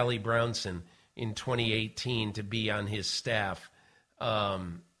woman, Callie Brownson, in 2018 to be on his staff.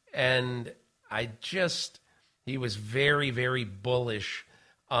 And he was very, very bullish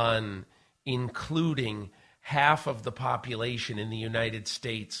on including half of the population in the United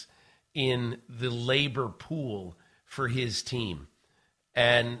States in the labor pool for his team.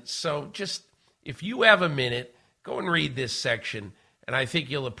 And so just, if you have a minute, go and read this section, and I think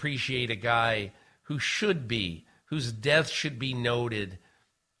you'll appreciate a guy whose death should be noted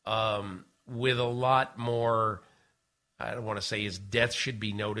with a lot more, I don't want to say his death should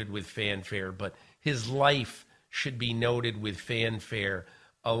be noted with fanfare, but his life should be noted with fanfare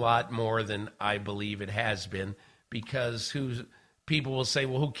a lot more than I believe it has been, because people will say,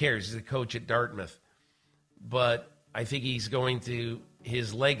 well, who cares? He's a coach at Dartmouth. But I think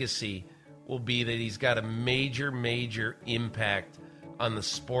his legacy will be that he's got a major, major impact on the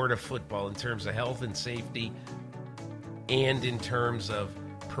sport of football in terms of health and safety and in terms of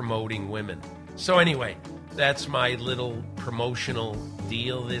promoting women. So anyway, that's my little promotional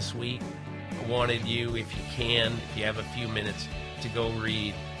deal this week. I wanted you, if you have a few minutes, to go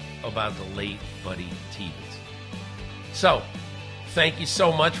read about the late Buddy Teevens. So, thank you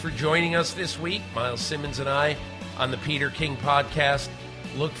so much for joining us this week, Miles Simmons and I, on the Peter King Podcast.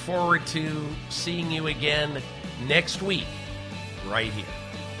 Look forward to seeing you again next week, right here.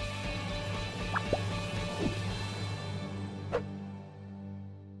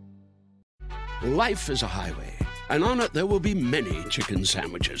 Life is a highway, and on it there will be many chicken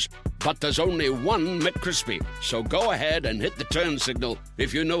sandwiches. But there's only one McCrispy. So go ahead and hit the turn signal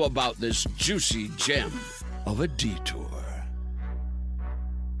if you know about this juicy gem of a detour.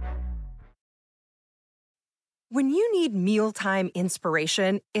 When you need mealtime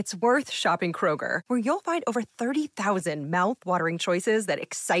inspiration, it's worth shopping Kroger, where you'll find over 30,000 mouth-watering choices that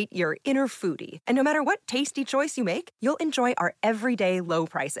excite your inner foodie. And no matter what tasty choice you make, you'll enjoy our everyday low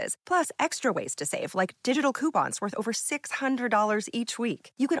prices, plus extra ways to save, like digital coupons worth over $600 each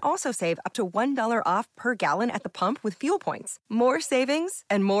week. You can also save up to $1 off per gallon at the pump with fuel points. More savings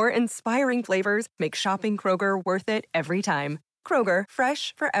and more inspiring flavors make shopping Kroger worth it every time. Kroger,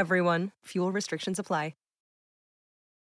 fresh for everyone. Fuel restrictions apply.